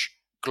language,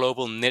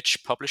 global niche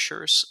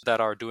publishers that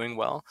are doing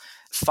well.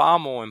 Far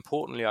more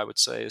importantly, I would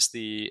say, is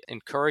the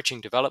encouraging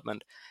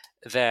development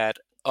that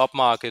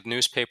upmarket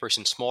newspapers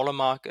in smaller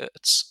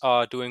markets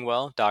are doing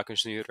well.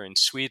 Dagens Nyheter in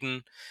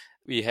Sweden.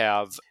 We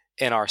have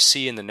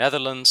NRC in the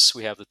Netherlands.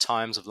 We have the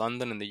Times of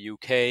London in the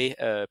UK,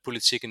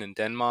 Politiken in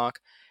Denmark,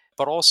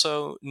 but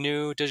also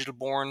new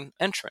digital-born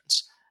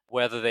entrants.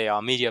 whether they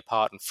are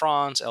Mediapart in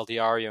France, El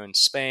Diario in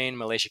Spain,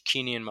 Malaysia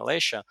Kini in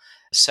Malaysia,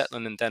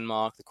 Zetland in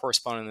Denmark, The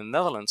Correspondent in the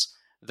Netherlands,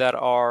 that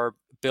are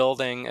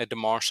building a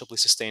demonstrably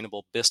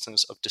sustainable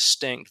business of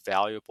distinct,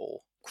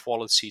 valuable,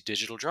 quality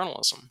digital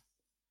journalism.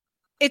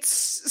 It's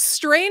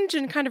strange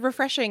and kind of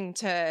refreshing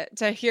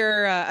to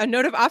hear a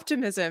note of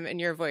optimism in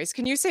your voice.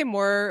 Can you say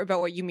more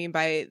about what you mean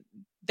by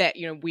that?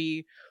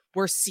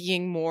 We're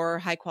seeing more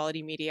high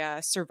quality media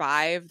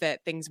survive,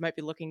 that things might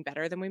be looking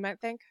better than we might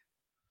think?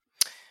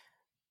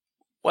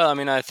 Well, I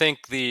mean, I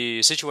think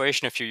the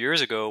situation a few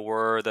years ago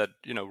were that,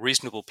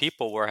 reasonable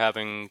people were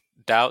having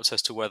doubts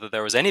as to whether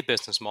there was any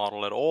business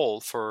model at all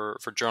for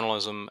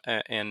journalism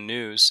and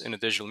news in a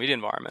digital media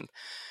environment.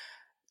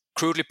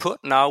 Crudely put,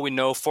 now we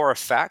know for a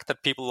fact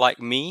that people like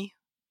me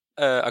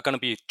are going to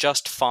be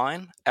just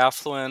fine,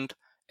 affluent,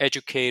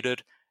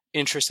 educated,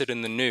 interested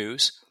in the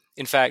news.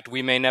 In fact,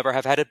 we may never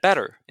have had it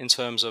better in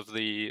terms of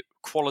the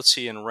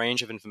quality and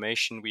range of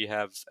information we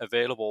have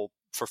available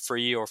for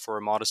free or for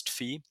a modest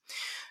fee.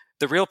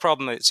 The real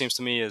problem, it seems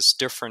to me, is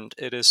different.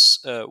 It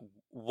is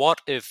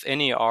what, if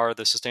any, are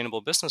the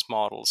sustainable business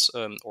models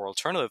or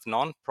alternative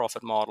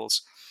non-profit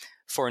models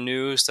for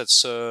news that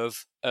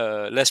serve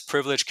less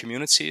privileged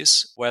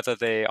communities, whether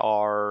they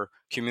are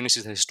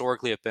communities that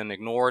historically have been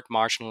ignored,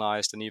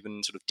 marginalized, and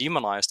even sort of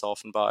demonized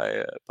often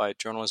by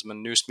journalism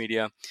and news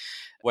media,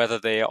 whether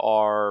they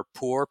are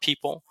poor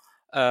people,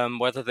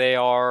 whether they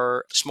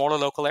are smaller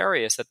local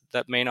areas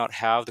that may not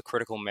have the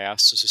critical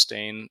mass to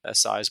sustain a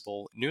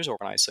sizable news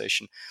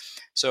organization.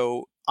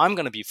 So I'm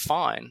going to be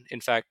fine. In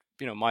fact,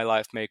 my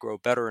life may grow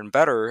better and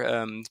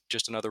better.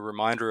 Just another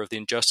reminder of the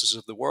injustices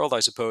of the world, I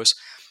suppose.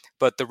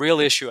 But the real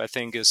issue, I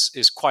think,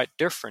 is quite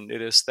different.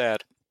 It is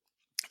that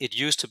it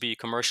used to be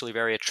commercially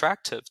very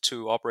attractive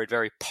to operate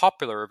very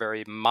popular,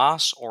 very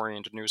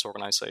mass-oriented news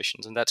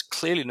organizations, and that's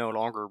clearly no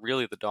longer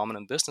really the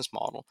dominant business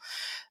model.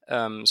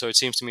 So it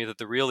seems to me that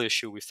the real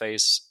issue we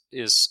face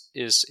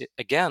is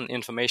again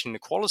information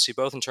inequality,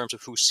 both in terms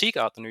of who seek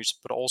out the news,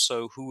 but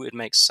also who it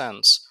makes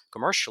sense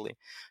commercially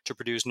to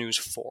produce news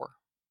for.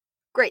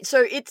 Great.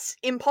 So it's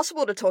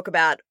impossible to talk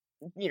about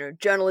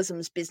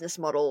journalism's business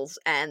models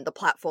and the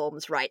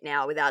platforms right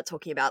now without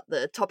talking about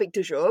the topic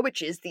du jour,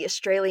 which is the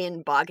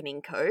Australian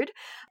Bargaining Code.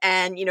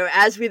 And,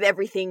 as with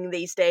everything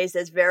these days,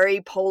 there's very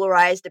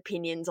polarized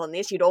opinions on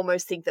this. You'd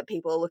almost think that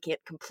people are looking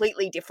at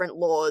completely different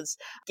laws,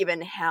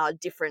 given how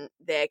different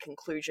their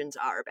conclusions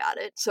are about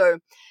it. So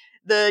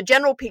the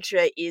general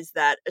picture is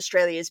that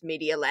Australia's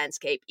media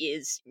landscape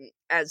is,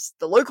 as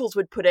the locals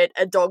would put it,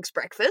 a dog's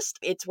breakfast.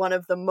 It's one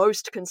of the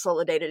most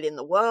consolidated in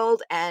the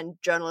world, and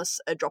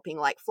journalists are dropping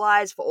like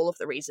flies for all of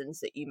the reasons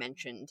that you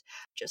mentioned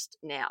just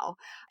now.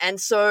 And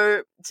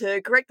so,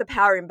 to correct the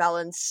power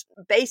imbalance,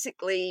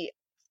 basically,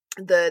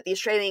 the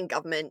Australian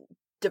government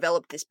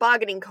developed this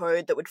bargaining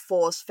code that would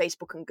force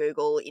Facebook and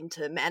Google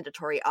into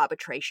mandatory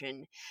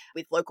arbitration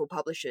with local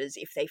publishers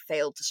if they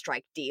failed to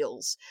strike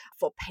deals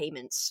for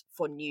payments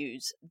for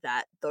news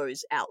that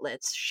those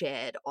outlets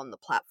shared on the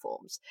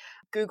platforms.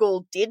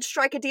 Google did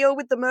strike a deal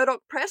with the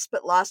Murdoch press,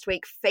 but last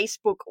week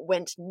Facebook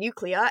went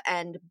nuclear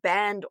and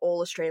banned all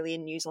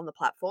Australian news on the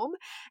platform.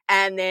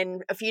 And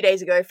then a few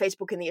days ago,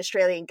 Facebook and the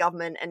Australian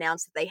government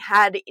announced that they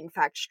had in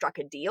fact struck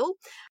a deal.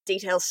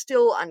 Details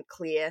still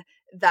unclear,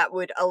 that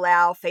would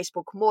allow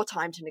Facebook more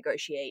time to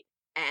negotiate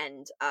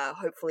and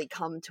hopefully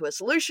come to a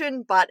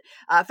solution. But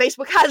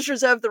Facebook has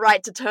reserved the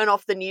right to turn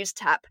off the news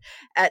tap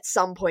at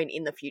some point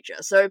in the future.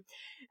 So,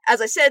 as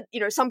I said,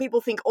 some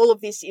people think all of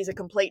this is a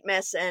complete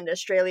mess and the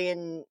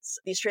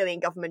Australian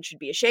government should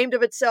be ashamed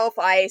of itself.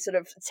 I sort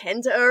of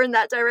tend to err in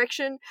that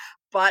direction.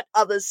 But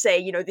others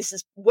say, this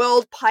is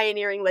world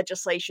pioneering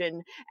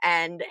legislation,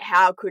 and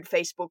how could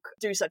Facebook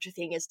do such a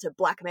thing as to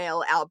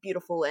blackmail our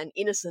beautiful and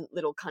innocent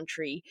little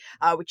country,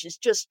 which is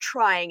just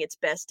trying its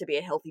best to be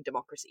a healthy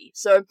democracy.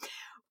 So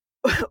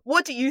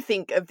what do you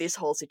think of this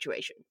whole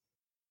situation?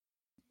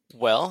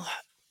 Well,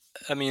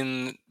 I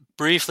mean,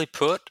 briefly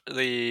put,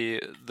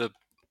 the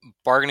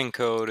bargaining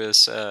code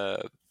is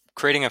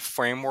creating a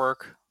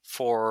framework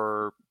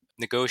for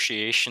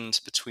negotiations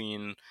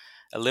between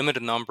a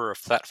limited number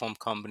of platform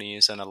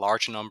companies and a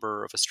large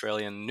number of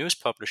Australian news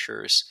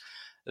publishers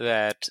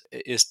that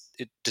is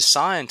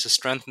designed to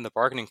strengthen the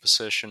bargaining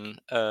position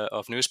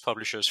of news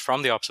publishers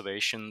from the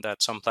observation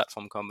that some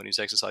platform companies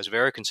exercise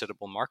very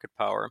considerable market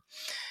power,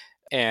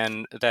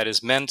 and that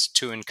is meant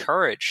to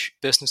encourage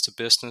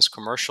business-to-business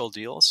commercial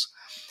deals,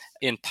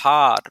 in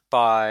part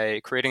by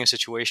creating a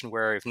situation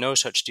where if no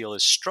such deal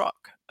is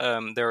struck,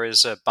 there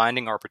is a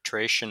binding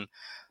arbitration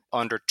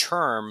under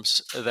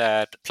terms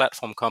that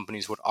platform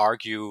companies would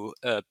argue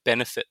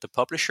benefit the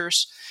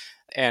publishers,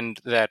 and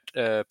that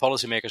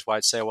policymakers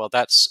might say, well,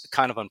 that's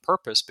kind of on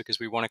purpose because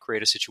we want to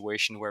create a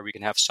situation where we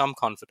can have some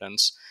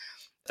confidence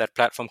that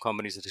platform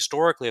companies that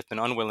historically have been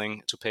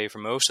unwilling to pay for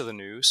most of the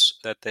news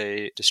that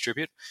they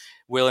distribute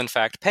will in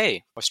fact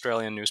pay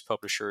Australian news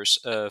publishers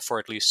for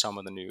at least some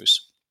of the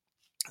news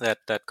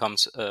that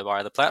comes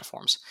via the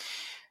platforms.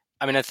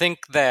 I mean, I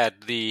think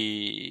that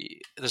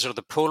the sort of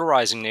the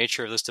polarizing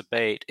nature of this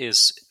debate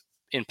is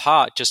in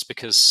part just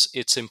because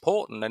it's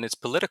important and it's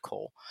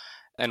political.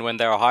 And when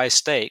there are high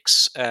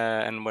stakes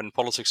and when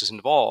politics is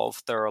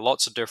involved, there are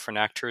lots of different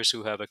actors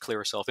who have a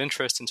clear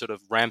self-interest in sort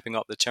of ramping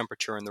up the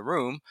temperature in the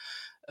room,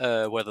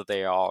 whether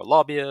they are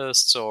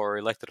lobbyists or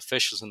elected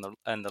officials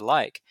and the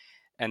like.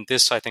 And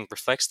this, I think,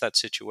 reflects that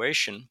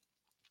situation.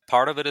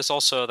 Part of it is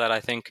also that I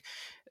think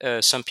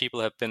some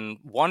people have been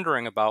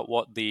wondering about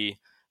what the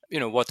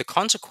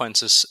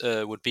consequences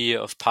would be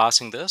of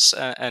passing this,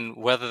 and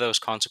whether those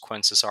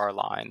consequences are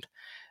aligned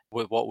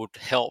with what would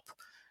help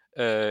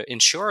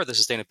ensure the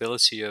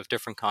sustainability of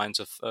different kinds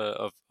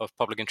of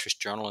public interest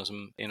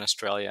journalism in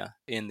Australia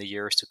in the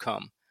years to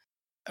come.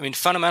 I mean,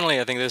 fundamentally,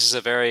 I think this is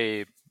a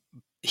very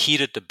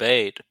heated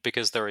debate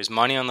because there is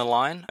money on the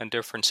line, and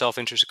different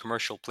self-interested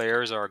commercial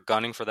players are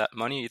gunning for that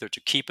money, either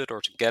to keep it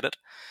or to get it.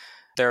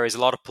 There is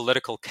a lot of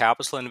political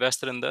capital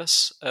invested in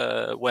this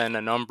when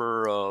a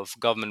number of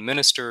government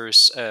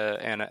ministers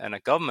and a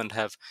government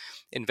have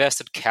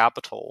invested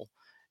capital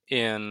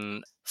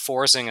in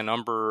forcing a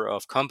number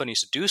of companies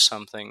to do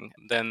something,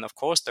 then of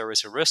course there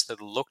is a risk that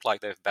it'll look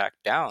like they've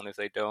backed down if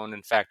they don't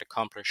in fact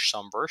accomplish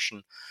some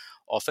version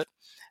of it.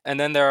 And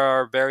then there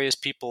are various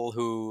people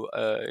who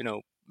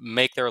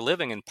make their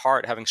living in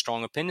part having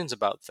strong opinions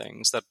about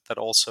things that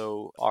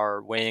also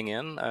are weighing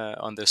in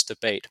on this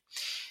debate.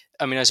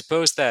 I mean, I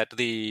suppose that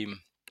the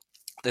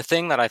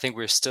thing that I think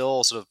we're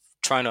still sort of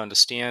trying to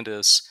understand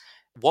is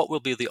what will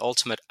be the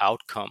ultimate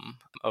outcome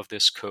of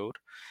this code,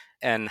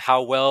 and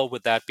how well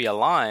would that be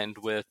aligned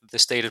with the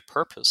stated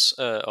purpose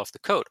of the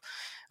code.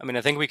 I mean,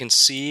 I think we can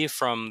see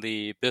from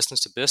the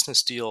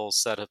business-to-business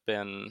deals that have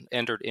been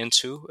entered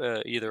into,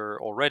 either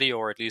already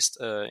or at least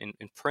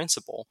in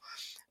principle,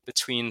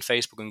 between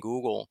Facebook and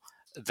Google,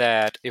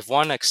 that if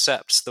one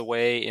accepts the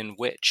way in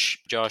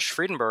which Josh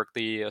Friedenberg,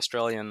 the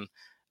Australian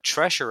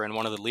treasurer and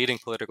one of the leading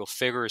political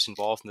figures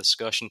involved in the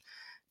discussion,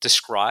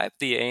 described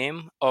the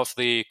aim of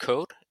the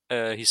code.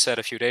 He said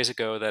a few days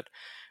ago that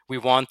we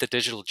want the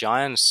digital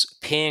giants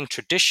paying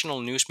traditional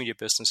news media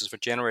businesses for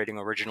generating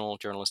original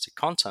journalistic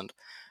content.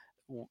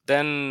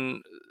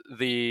 Then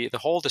the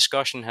whole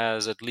discussion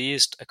has at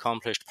least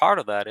accomplished part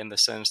of that, in the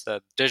sense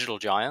that digital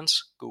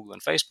giants, Google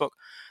and Facebook,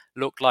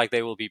 look like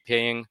they will be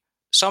paying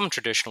some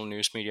traditional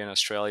news media in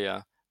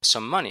Australia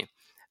some money.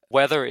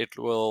 Whether it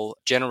will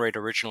generate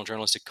original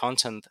journalistic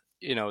content,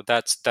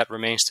 that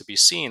remains to be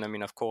seen. I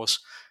mean, of course,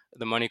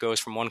 the money goes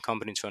from one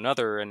company to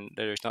another, and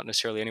there's not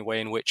necessarily any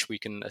way in which we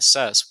can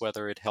assess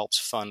whether it helps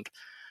fund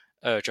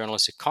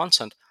journalistic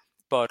content.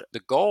 But the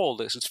goal,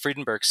 this is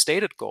Friedenberg's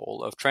stated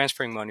goal of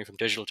transferring money from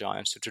digital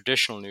giants to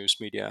traditional news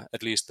media,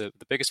 at least the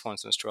biggest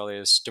ones in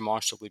Australia, is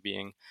demonstrably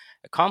being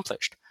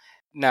accomplished.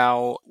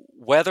 Now,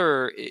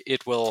 whether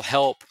it will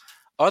help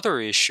other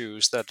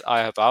issues that I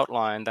have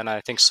outlined, and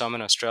I think some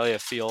in Australia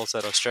feels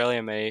that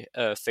Australia may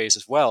face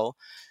as well,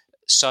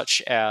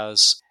 such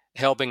as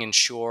helping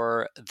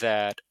ensure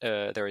that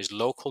there is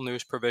local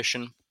news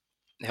provision,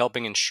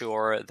 helping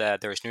ensure that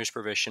there is news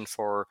provision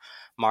for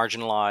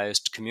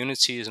marginalized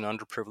communities and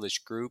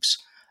underprivileged groups,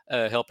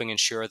 helping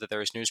ensure that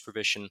there is news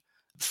provision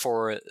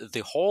for the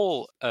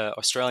whole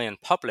Australian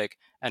public,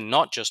 and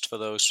not just for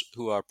those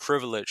who are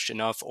privileged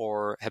enough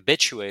or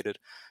habituated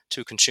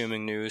to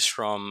consuming news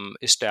from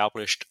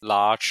established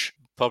large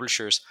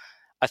publishers.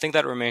 I think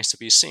that remains to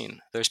be seen.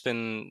 There's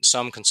been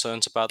some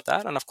concerns about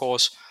that. And of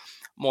course,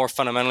 more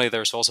fundamentally,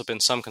 there's also been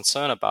some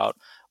concern about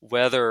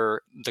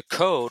whether the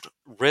code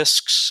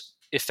risks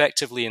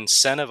effectively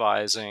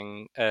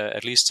incentivizing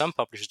at least some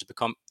publishers to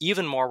become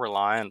even more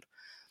reliant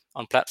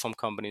on platform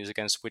companies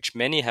against which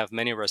many have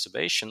many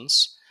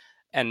reservations,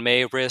 and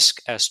may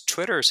risk, as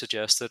Twitter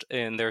suggested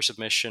in their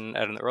submission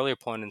at an earlier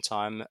point in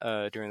time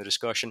during the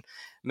discussion,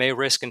 may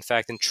risk in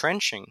fact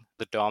entrenching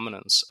the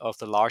dominance of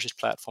the largest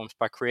platforms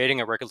by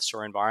creating a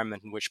regulatory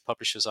environment in which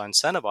publishers are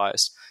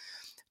incentivized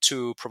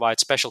to provide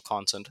special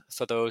content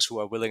for those who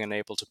are willing and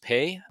able to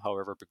pay,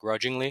 however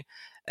begrudgingly,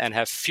 and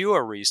have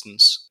fewer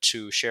reasons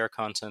to share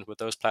content with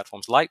those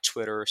platforms like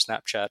Twitter,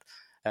 Snapchat,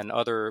 and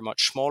other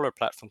much smaller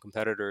platform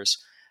competitors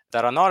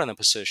that are not in a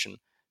position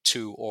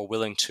to or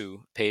willing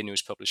to pay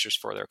news publishers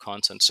for their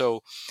content.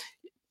 So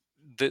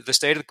the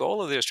stated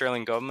goal of the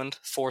Australian government,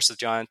 force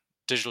the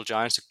digital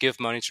giants to give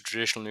money to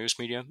traditional news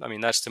media, I mean,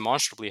 that's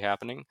demonstrably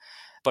happening.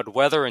 But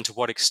whether and to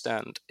what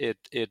extent it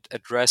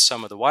addressed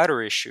some of the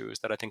wider issues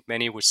that I think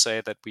many would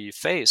say that we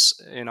face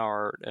in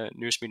our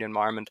news media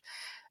environment,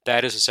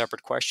 that is a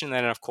separate question.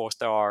 And of course,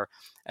 there are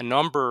a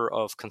number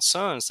of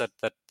concerns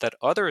that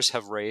others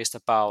have raised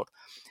about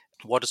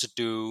what does it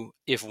do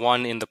if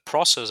one, in the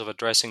process of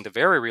addressing the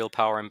very real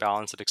power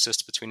imbalance that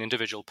exists between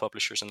individual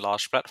publishers and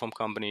large platform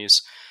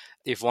companies,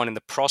 if one, in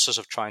the process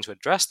of trying to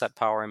address that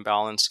power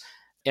imbalance,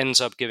 ends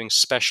up giving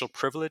special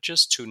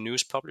privileges to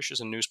news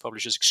publishers and news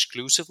publishers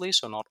exclusively,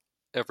 so not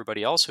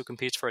everybody else who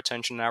competes for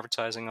attention and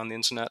advertising on the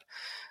internet.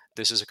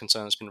 This is a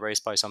concern that's been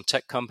raised by some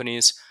tech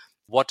companies.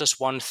 What does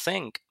one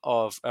think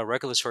of a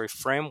regulatory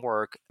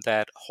framework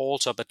that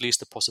holds up at least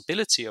the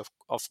possibility of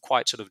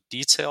quite sort of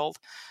detailed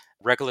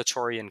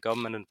regulatory and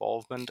government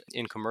involvement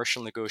in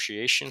commercial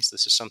negotiations.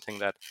 This is something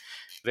that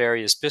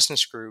various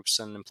business groups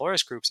and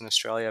employers groups in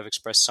Australia have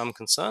expressed some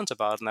concerns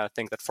about. And I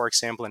think that, for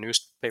example, a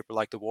newspaper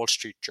like the Wall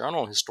Street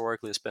Journal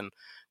historically has been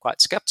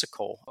quite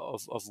skeptical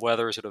of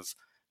whether sort of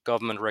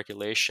government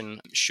regulation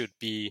should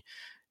be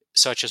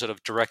such a sort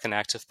of direct and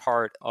active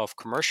part of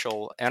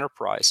commercial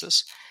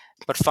enterprises.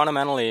 But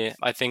fundamentally,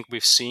 I think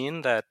we've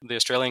seen that the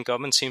Australian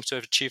government seems to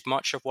have achieved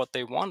much of what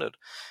they wanted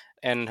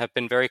and have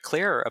been very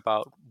clear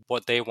about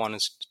what they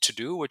wanted to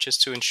do, which is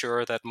to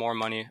ensure that more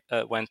money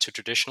went to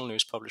traditional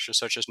news publishers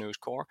such as News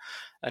Corp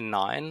and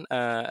Nine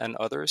and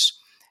others.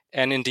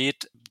 And indeed,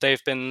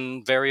 they've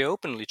been very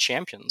openly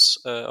champions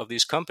of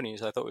these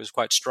companies. I thought it was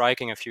quite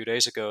striking a few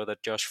days ago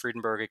that Josh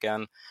Friedenberg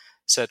again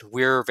said,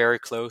 we're very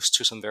close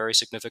to some very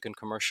significant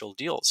commercial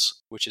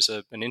deals, which is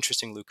an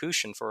interesting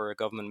locution for a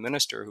government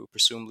minister who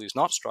presumably is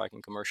not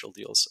striking commercial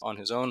deals on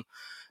his own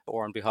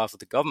or on behalf of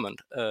the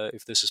government,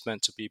 if this is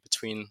meant to be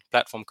between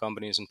platform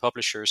companies and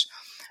publishers.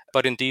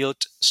 But indeed,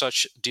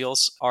 such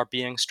deals are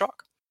being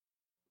struck.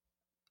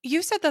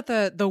 You said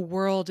that the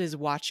world is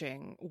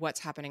watching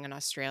what's happening in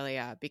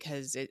Australia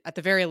because at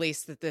the very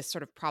least that this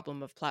sort of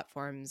problem of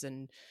platforms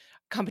and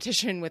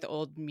competition with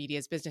old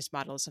media's business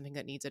model is something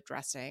that needs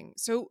addressing.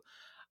 So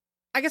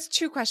I guess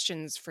two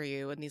questions for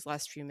you in these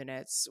last few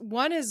minutes.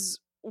 One is,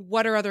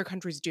 what are other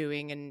countries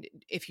doing? And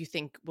if you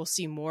think we'll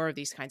see more of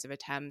these kinds of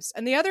attempts.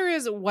 And the other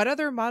is, what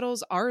other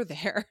models are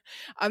there?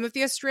 If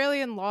the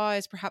Australian law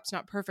is perhaps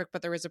not perfect,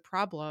 but there is a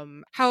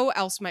problem, how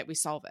else might we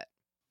solve it?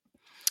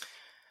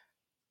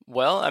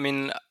 Well, I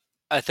mean,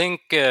 I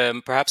think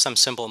perhaps I'm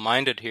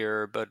simple-minded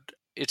here, but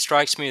it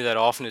strikes me that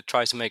often it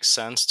tries to make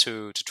sense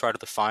to try to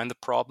define the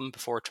problem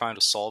before trying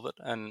to solve it,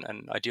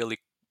 and ideally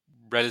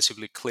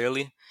relatively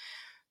clearly.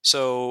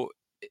 So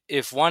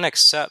if one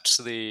accepts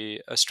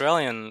the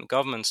Australian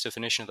government's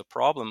definition of the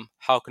problem,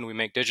 how can we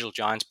make digital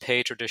giants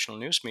pay traditional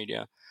news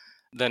media?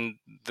 Then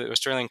the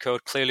Australian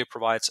code clearly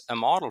provides a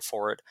model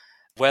for it.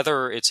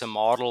 Whether it's a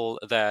model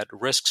that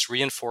risks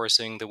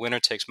reinforcing the winner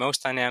takes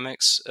most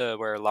dynamics,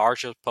 where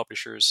larger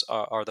publishers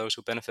are those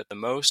who benefit the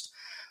most,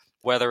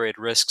 whether it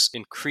risks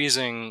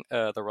increasing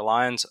the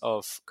reliance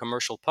of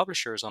commercial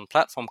publishers on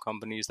platform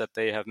companies that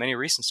they have many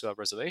reasons to have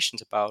reservations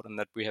about and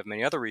that we have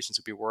many other reasons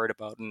to be worried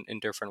about in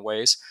different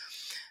ways.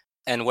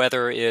 And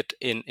whether it,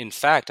 in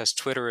fact, as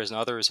Twitter and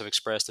others have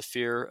expressed, the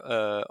fear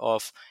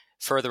of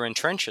further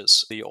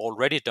entrenches the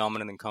already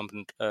dominant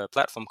incumbent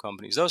platform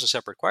companies. Those are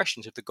separate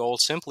questions. If the goal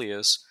simply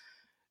is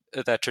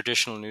that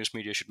traditional news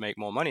media should make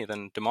more money,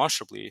 then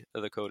demonstrably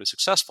the code is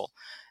successful.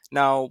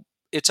 Now,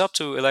 it's up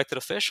to elected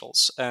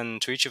officials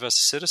and to each of us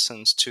as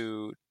citizens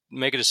to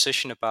make a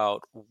decision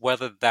about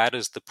whether that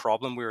is the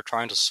problem we are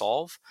trying to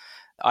solve.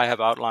 I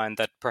have outlined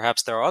that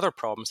perhaps there are other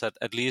problems that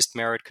at least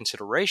merit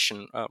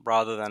consideration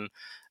rather than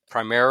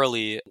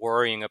primarily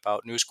worrying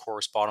about News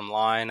Corp's bottom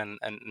line and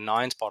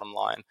Nine's bottom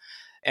line.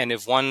 And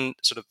if one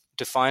sort of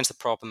defines the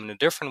problem in a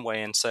different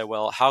way and say,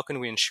 well, how can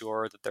we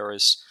ensure that there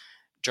is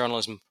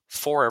journalism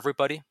for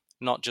everybody,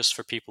 not just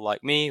for people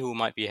like me who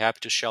might be happy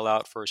to shell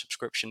out for a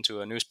subscription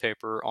to a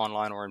newspaper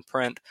online or in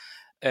print?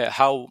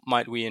 How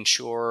might we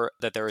ensure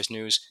that there is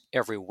news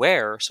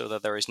everywhere so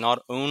that there is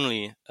not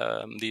only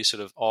these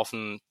sort of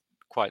often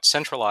quite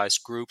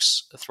centralized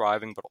groups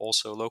thriving, but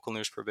also local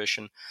news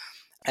provision?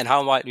 And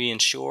how might we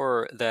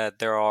ensure that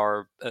there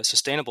are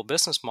sustainable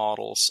business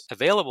models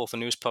available for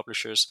news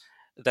publishers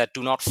that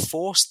do not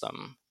force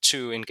them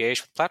to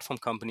engage with platform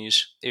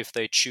companies if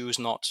they choose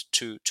not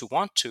to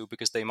want to,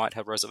 because they might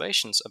have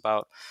reservations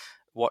about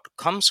what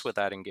comes with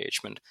that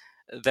engagement?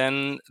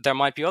 Then there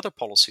might be other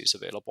policies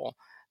available.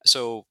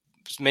 So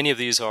many of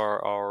these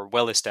are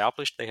well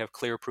established. They have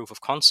clear proof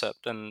of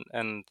concept, and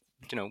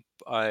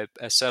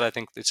as said, I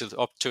think it's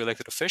up to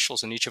elected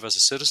officials and each of us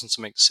as citizens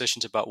to make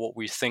decisions about what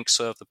we think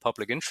serve the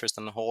public interest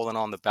on the whole and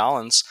on the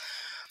balance.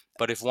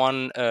 But if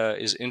one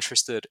is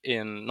interested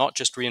in not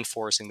just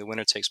reinforcing the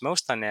winner takes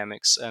most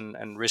dynamics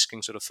and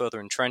risking sort of further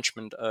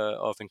entrenchment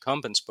of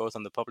incumbents, both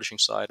on the publishing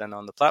side and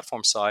on the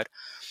platform side,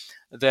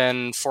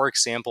 then, for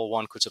example,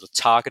 one could sort of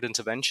target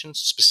interventions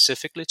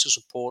specifically to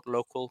support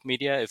local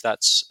media, if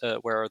that's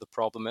where the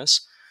problem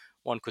is.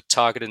 One could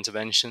target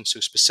interventions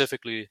to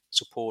specifically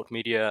support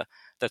media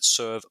that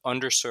serve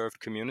underserved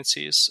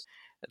communities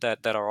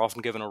that are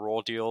often given a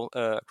raw deal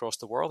across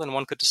the world. And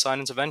one could design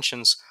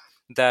interventions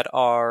that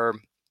are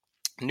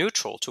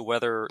neutral to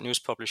whether news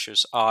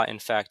publishers are in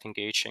fact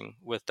engaging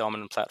with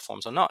dominant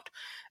platforms or not.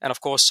 And of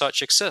course,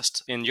 such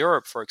exist. In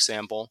Europe, for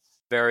example,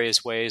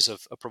 various ways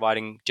of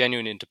providing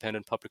genuine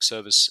independent public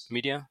service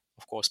media.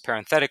 Of course,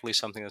 parenthetically,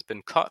 something that's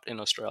been cut in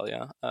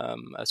Australia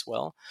as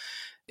well.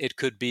 It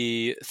could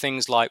be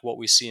things like what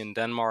we see in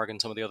Denmark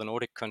and some of the other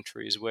Nordic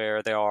countries,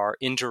 where there are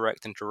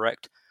indirect and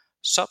direct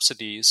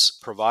subsidies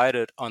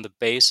provided on the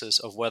basis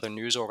of whether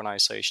news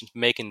organizations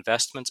make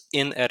investments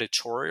in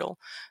editorial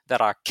that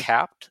are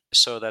capped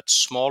so that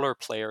smaller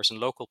players and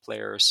local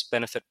players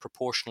benefit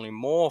proportionally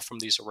more from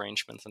these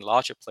arrangements than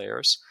larger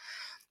players.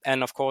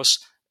 And of course,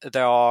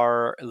 there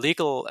are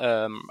legal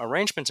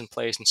arrangements in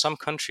place in some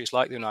countries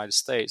like the United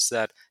States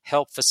that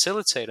help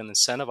facilitate and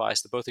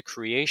incentivize both the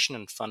creation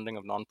and funding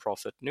of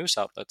nonprofit news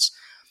outlets.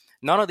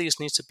 None of these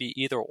needs to be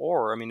either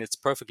or. I mean, it's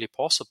perfectly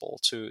possible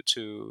to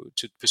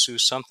pursue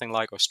something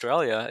like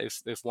Australia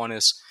if one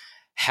is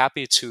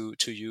happy to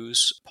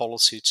use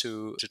policy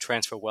to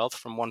transfer wealth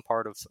from one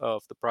part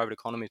of the private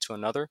economy to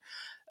another,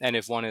 and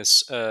if one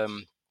is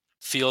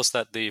feels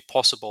that the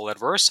possible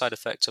adverse side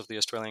effects of the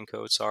Australian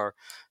codes are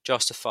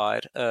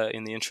justified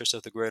in the interest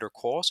of the greater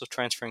cause of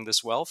transferring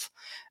this wealth,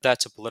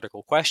 that's a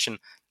political question.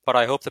 But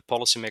I hope that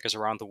policymakers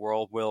around the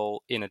world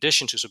will, in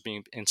addition to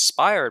being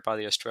inspired by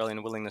the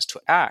Australian willingness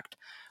to act,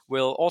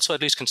 will also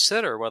at least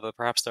consider whether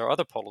perhaps there are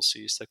other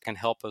policies that can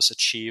help us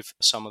achieve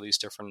some of these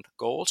different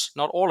goals,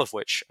 not all of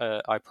which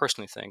I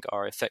personally think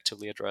are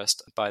effectively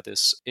addressed by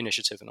this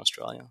initiative in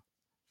Australia.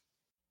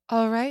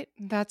 All right,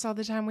 that's all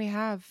the time we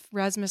have.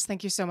 Rasmus,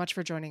 thank you so much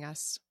for joining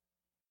us.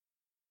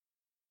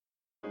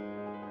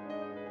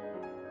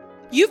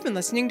 You've been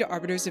listening to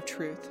Arbiters of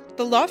Truth,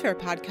 the Lawfare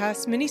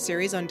Podcast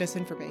mini-series on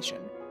disinformation.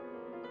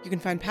 You can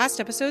find past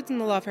episodes in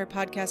the Lawfare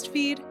Podcast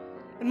feed,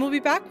 and we'll be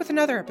back with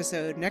another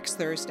episode next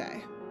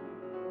Thursday.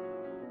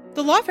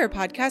 The Lawfare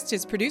Podcast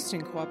is produced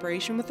in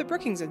cooperation with the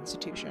Brookings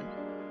Institution.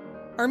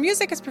 Our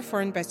music is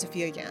performed by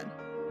Sophia Yan.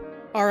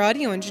 Our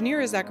audio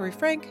engineer is Zachary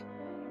Frank,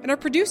 and our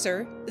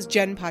producer is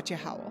Jen Patja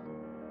Howell.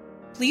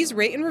 Please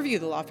rate and review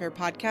the Lawfare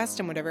Podcast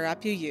on whatever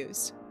app you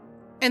use.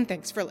 And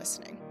thanks for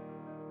listening.